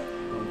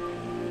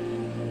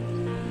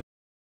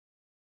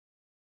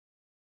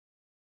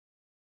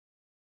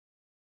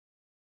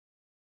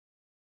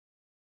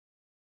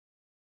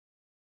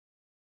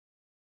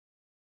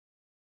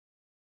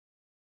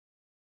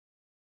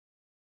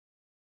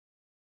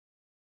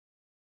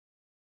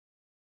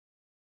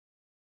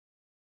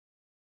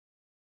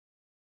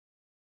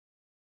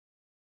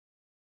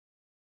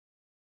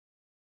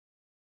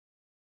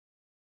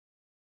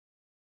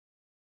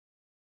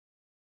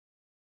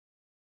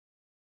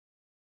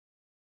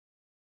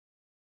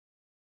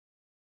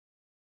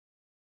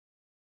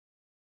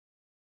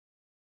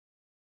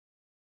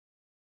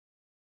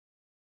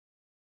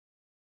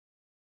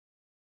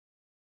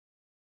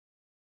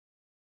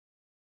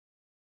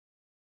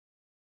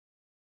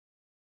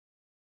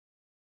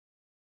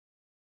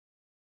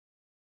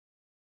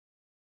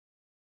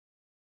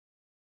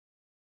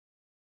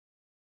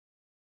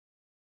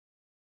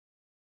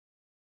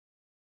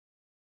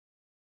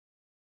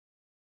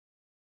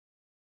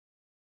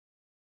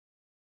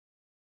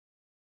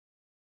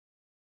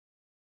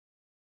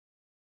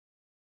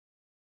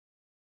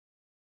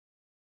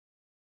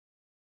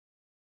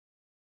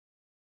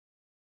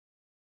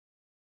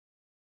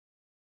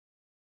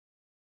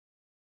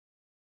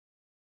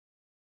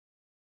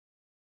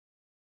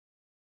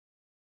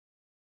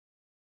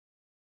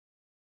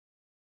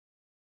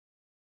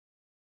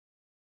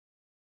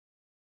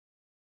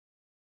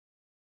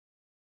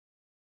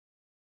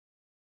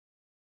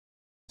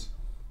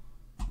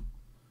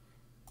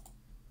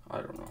 I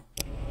don't know.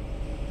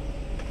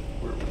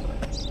 Where was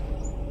I?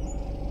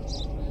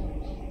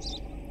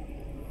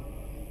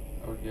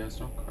 Oh, he has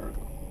no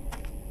cargo.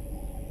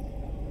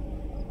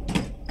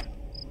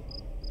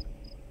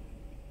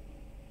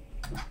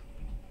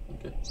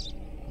 Okay.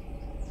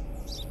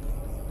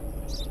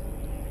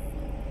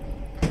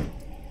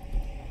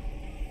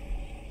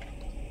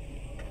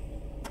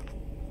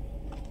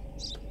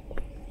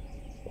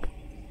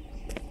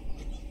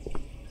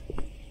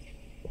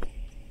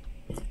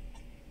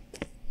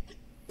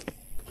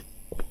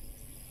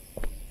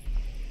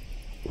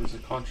 Where's the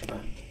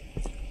contraband?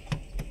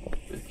 Oh,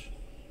 bitch.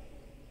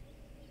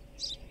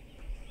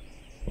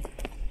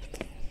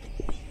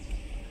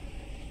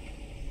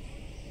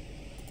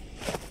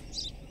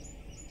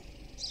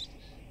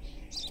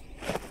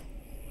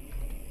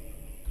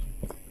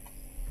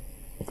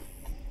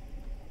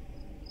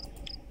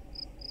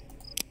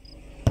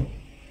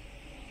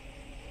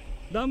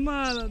 Da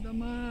mala, da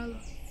mala.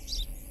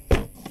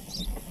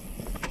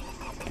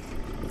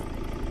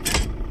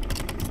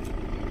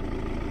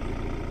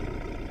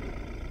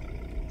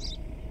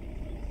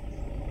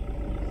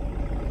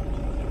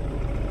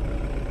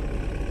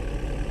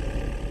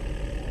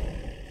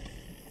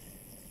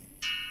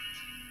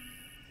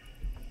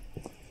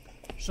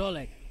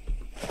 Szolek.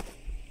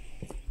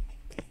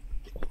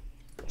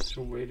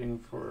 Still waiting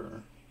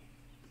for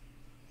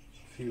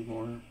a few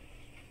more.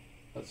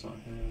 That's not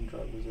him.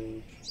 Driver's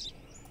age.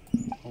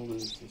 How old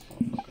is this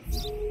motherfucker?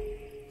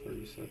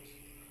 36.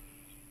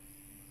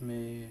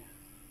 May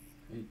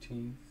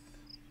 18th.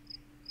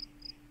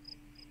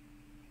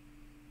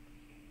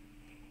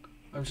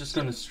 I'm just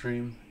gonna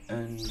stream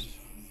and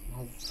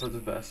hope for the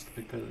best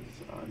because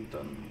I'm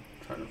done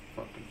trying to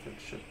fucking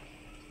fix shit.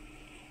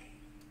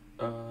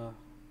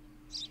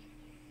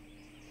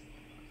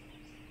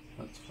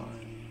 That's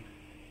fine.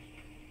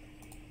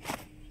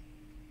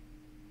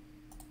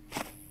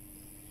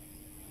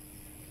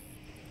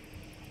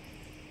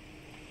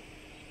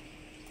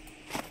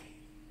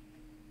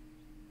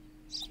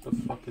 The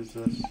fuck is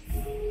this?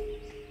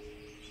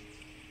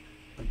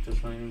 Like,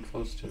 just not even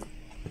close to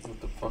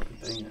what the fucking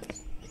thing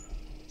is.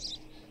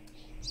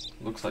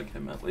 Looks like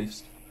him at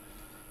least.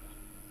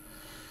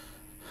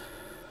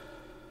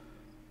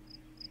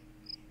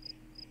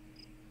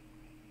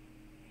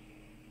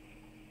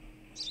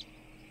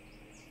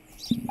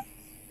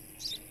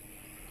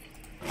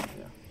 Oh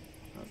yeah,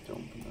 I have to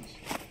open this.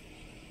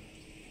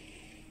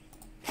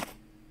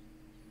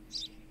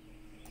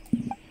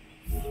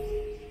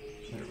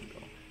 There we go.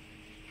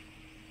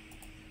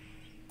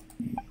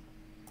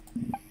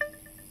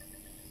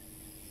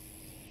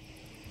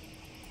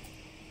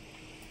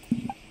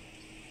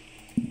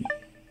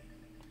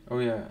 Oh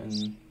yeah,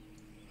 and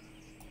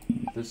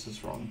this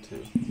is wrong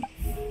too.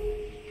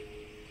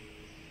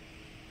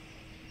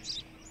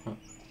 Huh.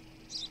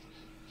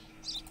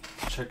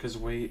 Check his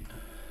weight.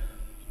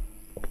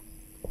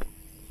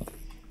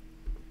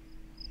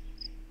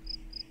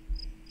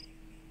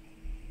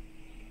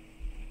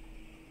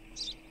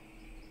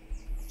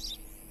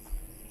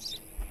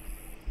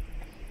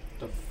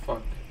 The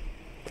fuck?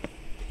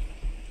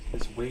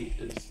 His weight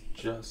is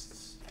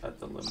just at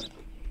the limit.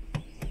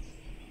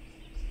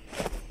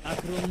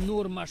 Akron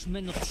nur masz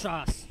minut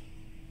czas.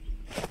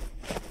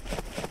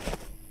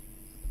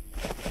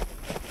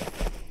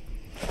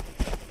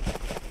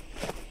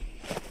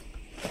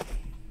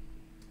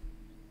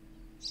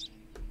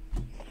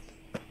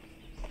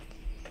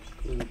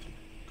 Good,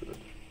 good.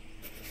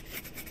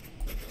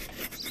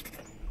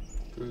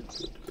 Good,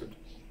 good, good.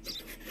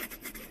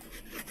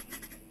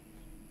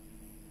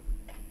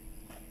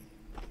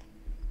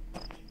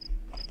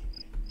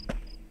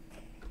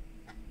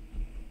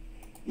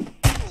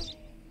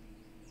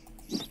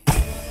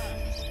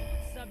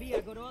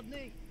 Zabija go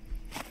rodny?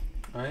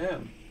 I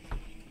am.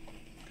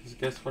 Because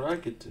guess what I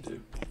get to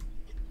do?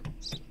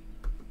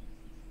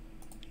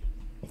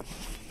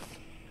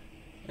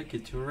 I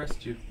get to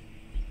arrest you.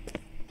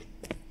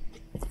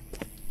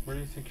 Where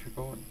do you think you're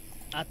going?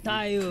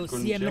 Ataju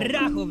Going to jail.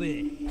 siemrachowy.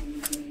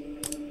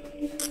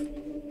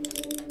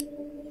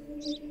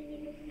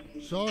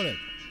 Szolek,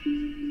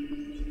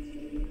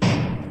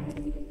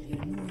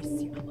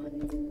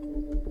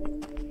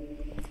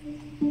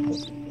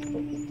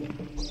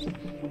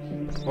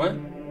 What?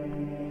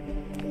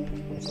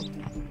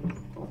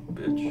 Oh,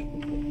 bitch.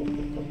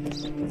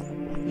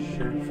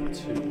 Sheriff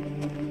 2.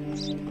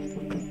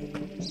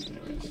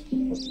 Anyways.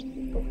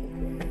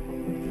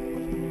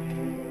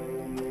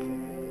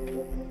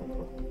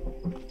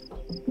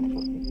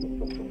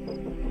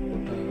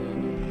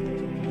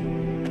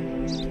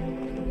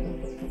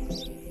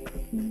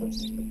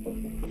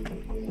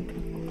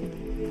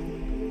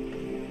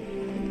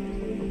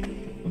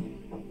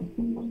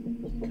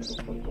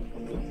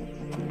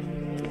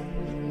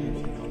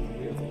 Anything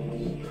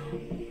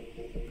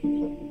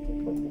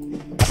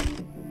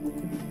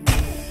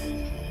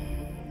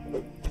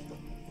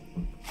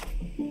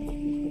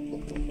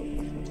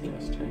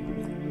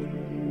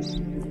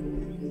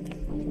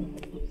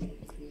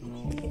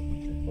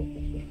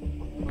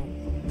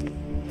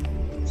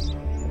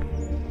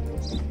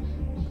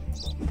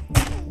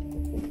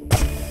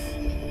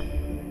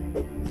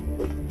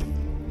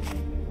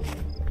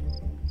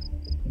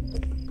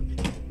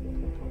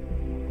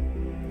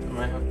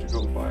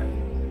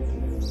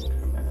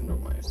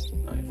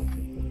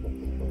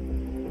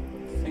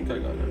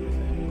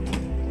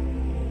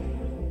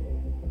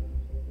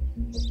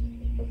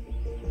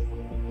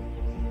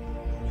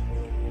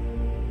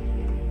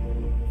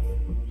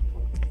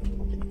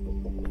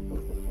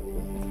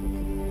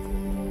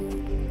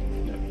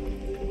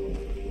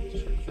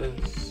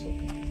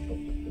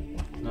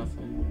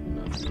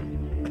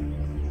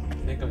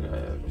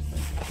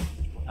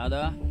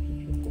Ada.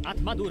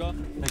 At Maduro.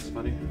 Thanks,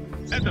 buddy.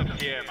 Это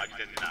все,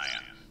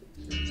 Максенная.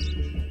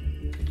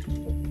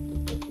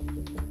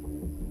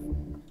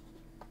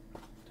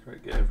 Did I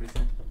get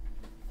everything?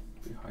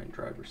 Behind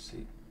driver's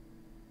seat.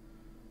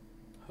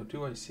 How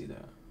do I see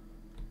that?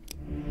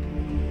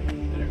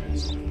 There it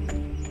is.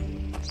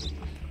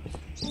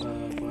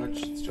 Vlad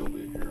should still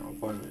be here. I'll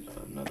find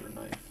another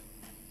knife.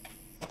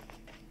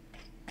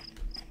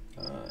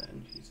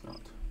 And he's not.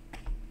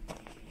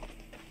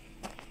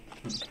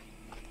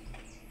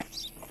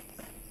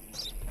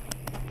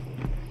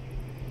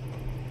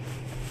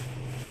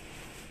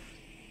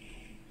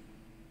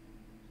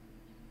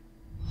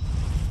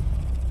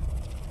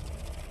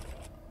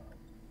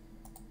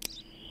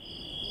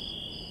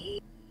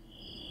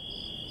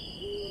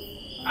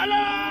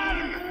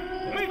 Alarm!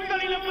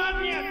 Мысли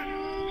нападнет!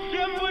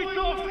 7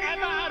 бойцов —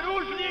 это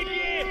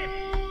оружники!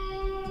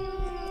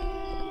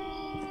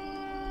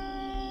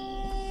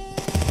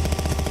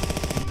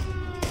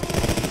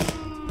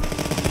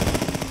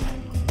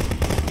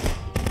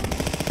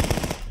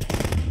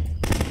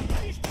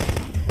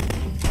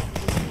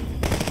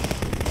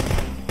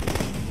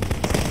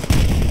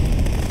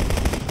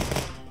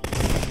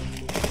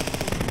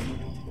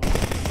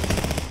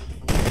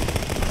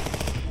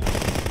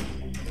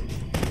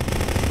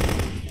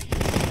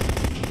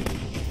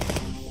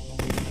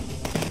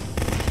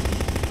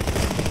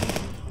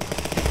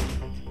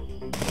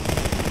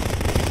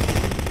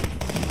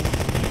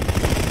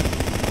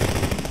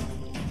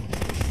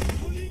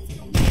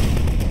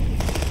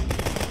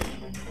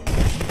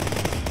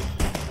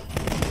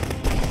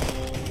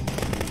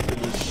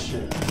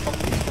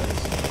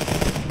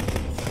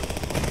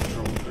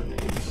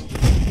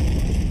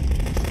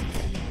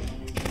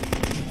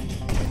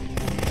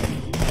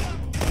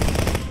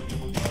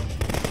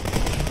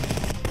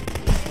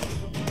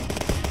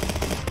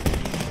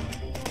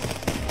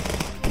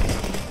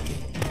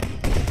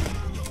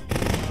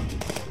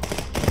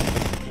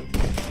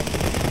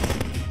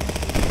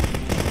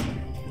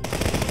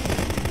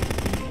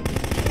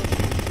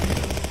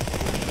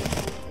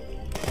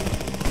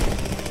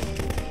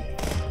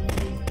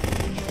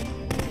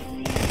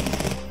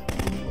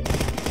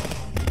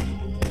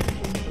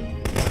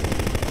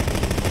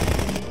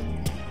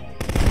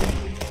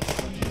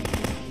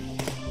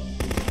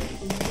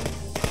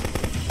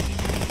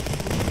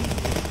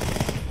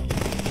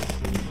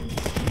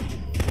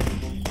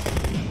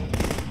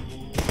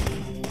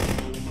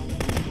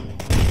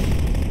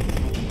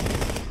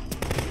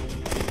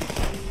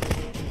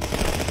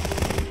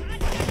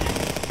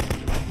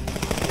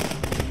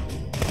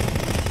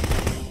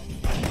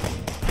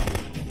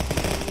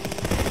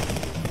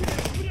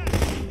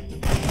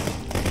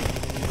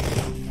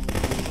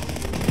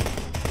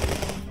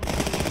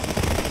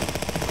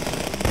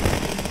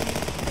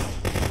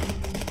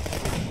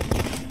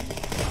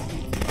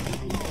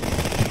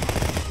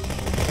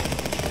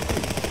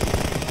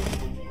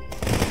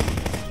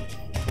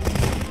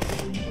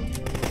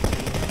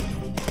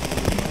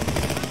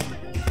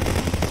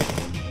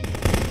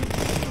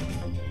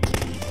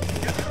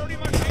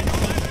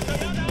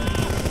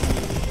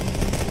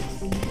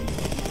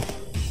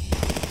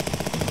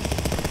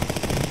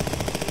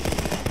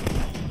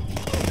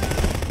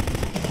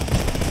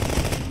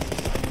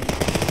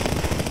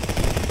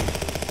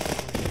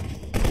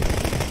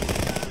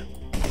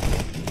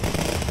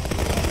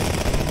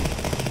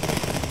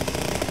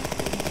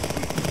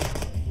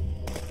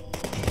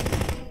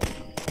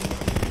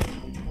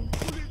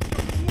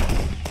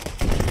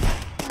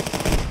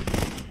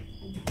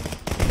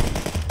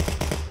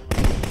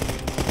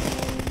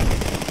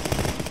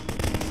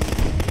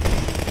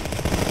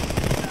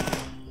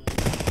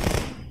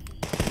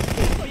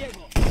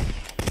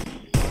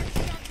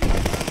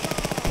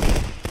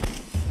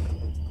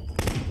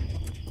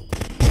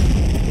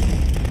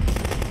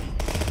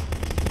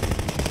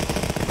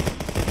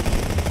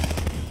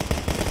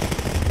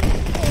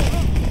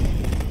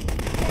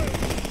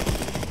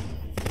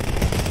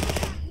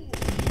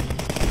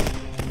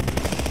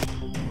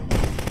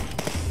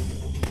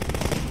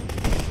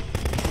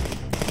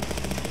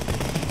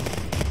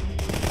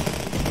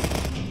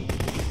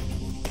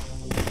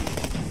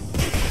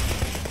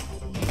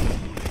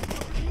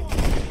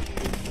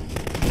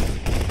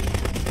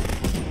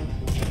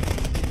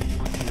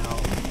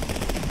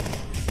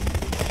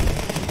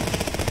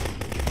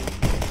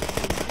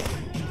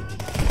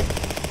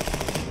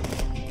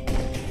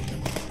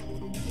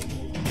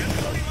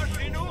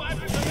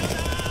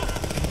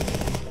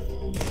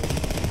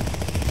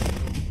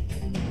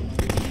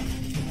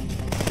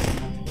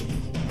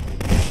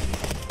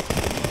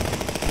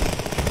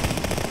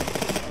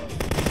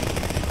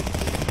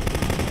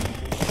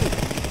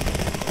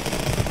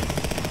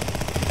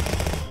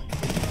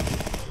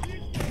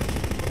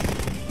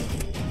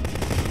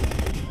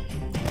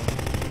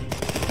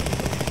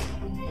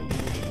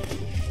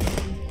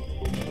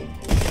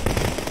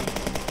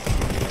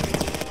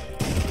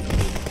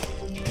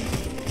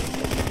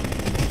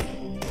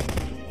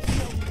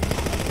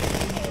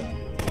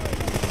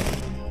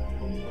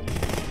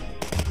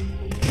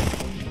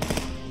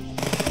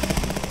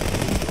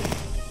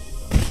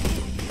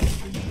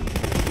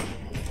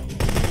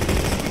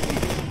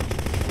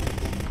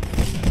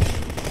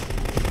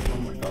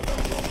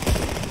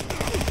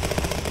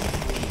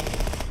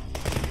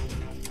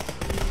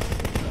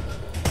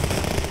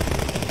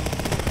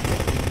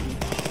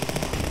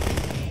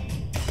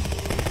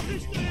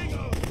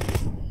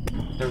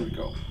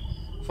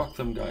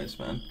 them guys,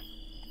 man.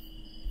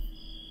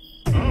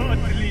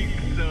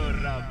 Отлично,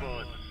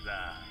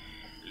 работа.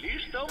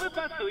 Лишь что вы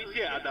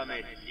пасуете,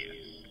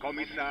 Адаместе.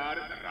 Комиссар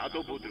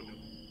радо буду.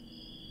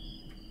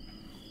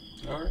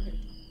 Alright.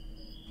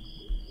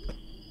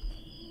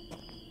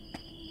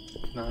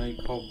 Can I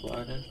call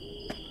Vlad in?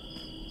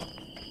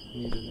 I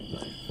need a new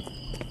knife.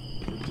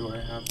 Or do I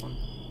have one?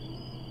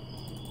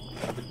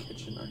 I have a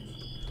kitchen knife.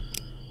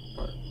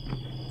 But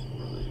I'd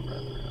really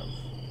rather have...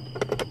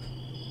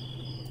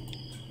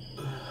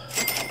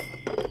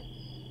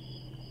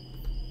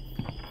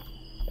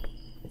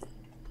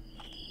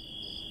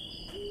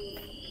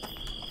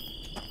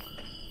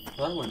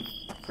 Well, that went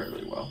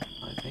fairly well,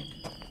 I think.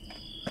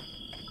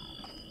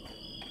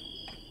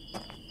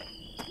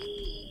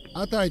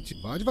 A tajcie,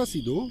 bać was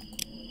idu?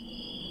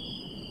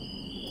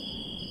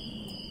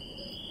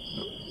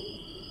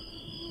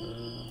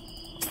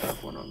 I'll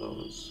have one of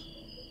those.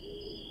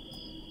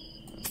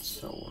 And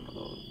sell one of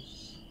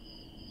those.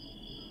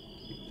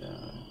 Keep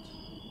that.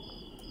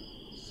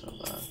 Sell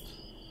that.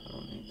 I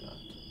don't need that.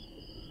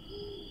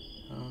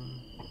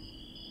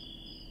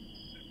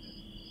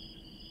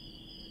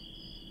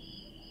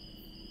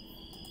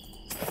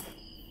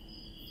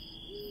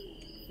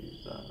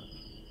 Use that.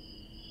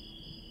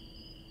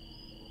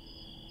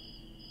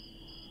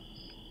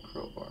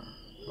 Crowbar.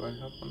 Do I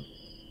have one?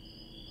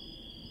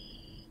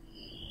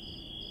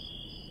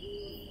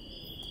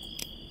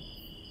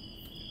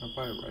 Can I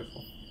buy a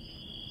rifle?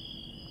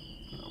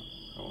 No,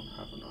 I won't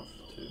have enough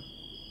to.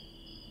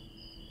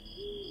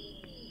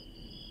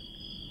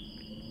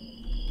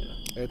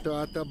 Yeah. Eto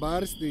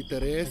atabarstni Thanks,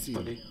 Teresi.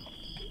 buddy.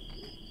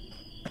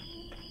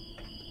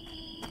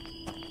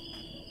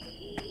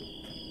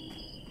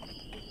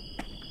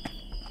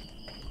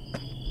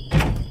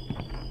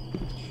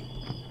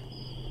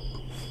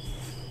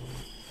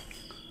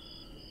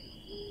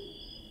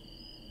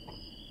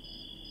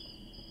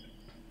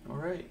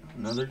 Alright,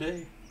 another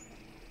day.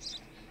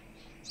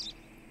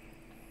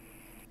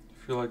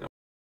 I feel like I'm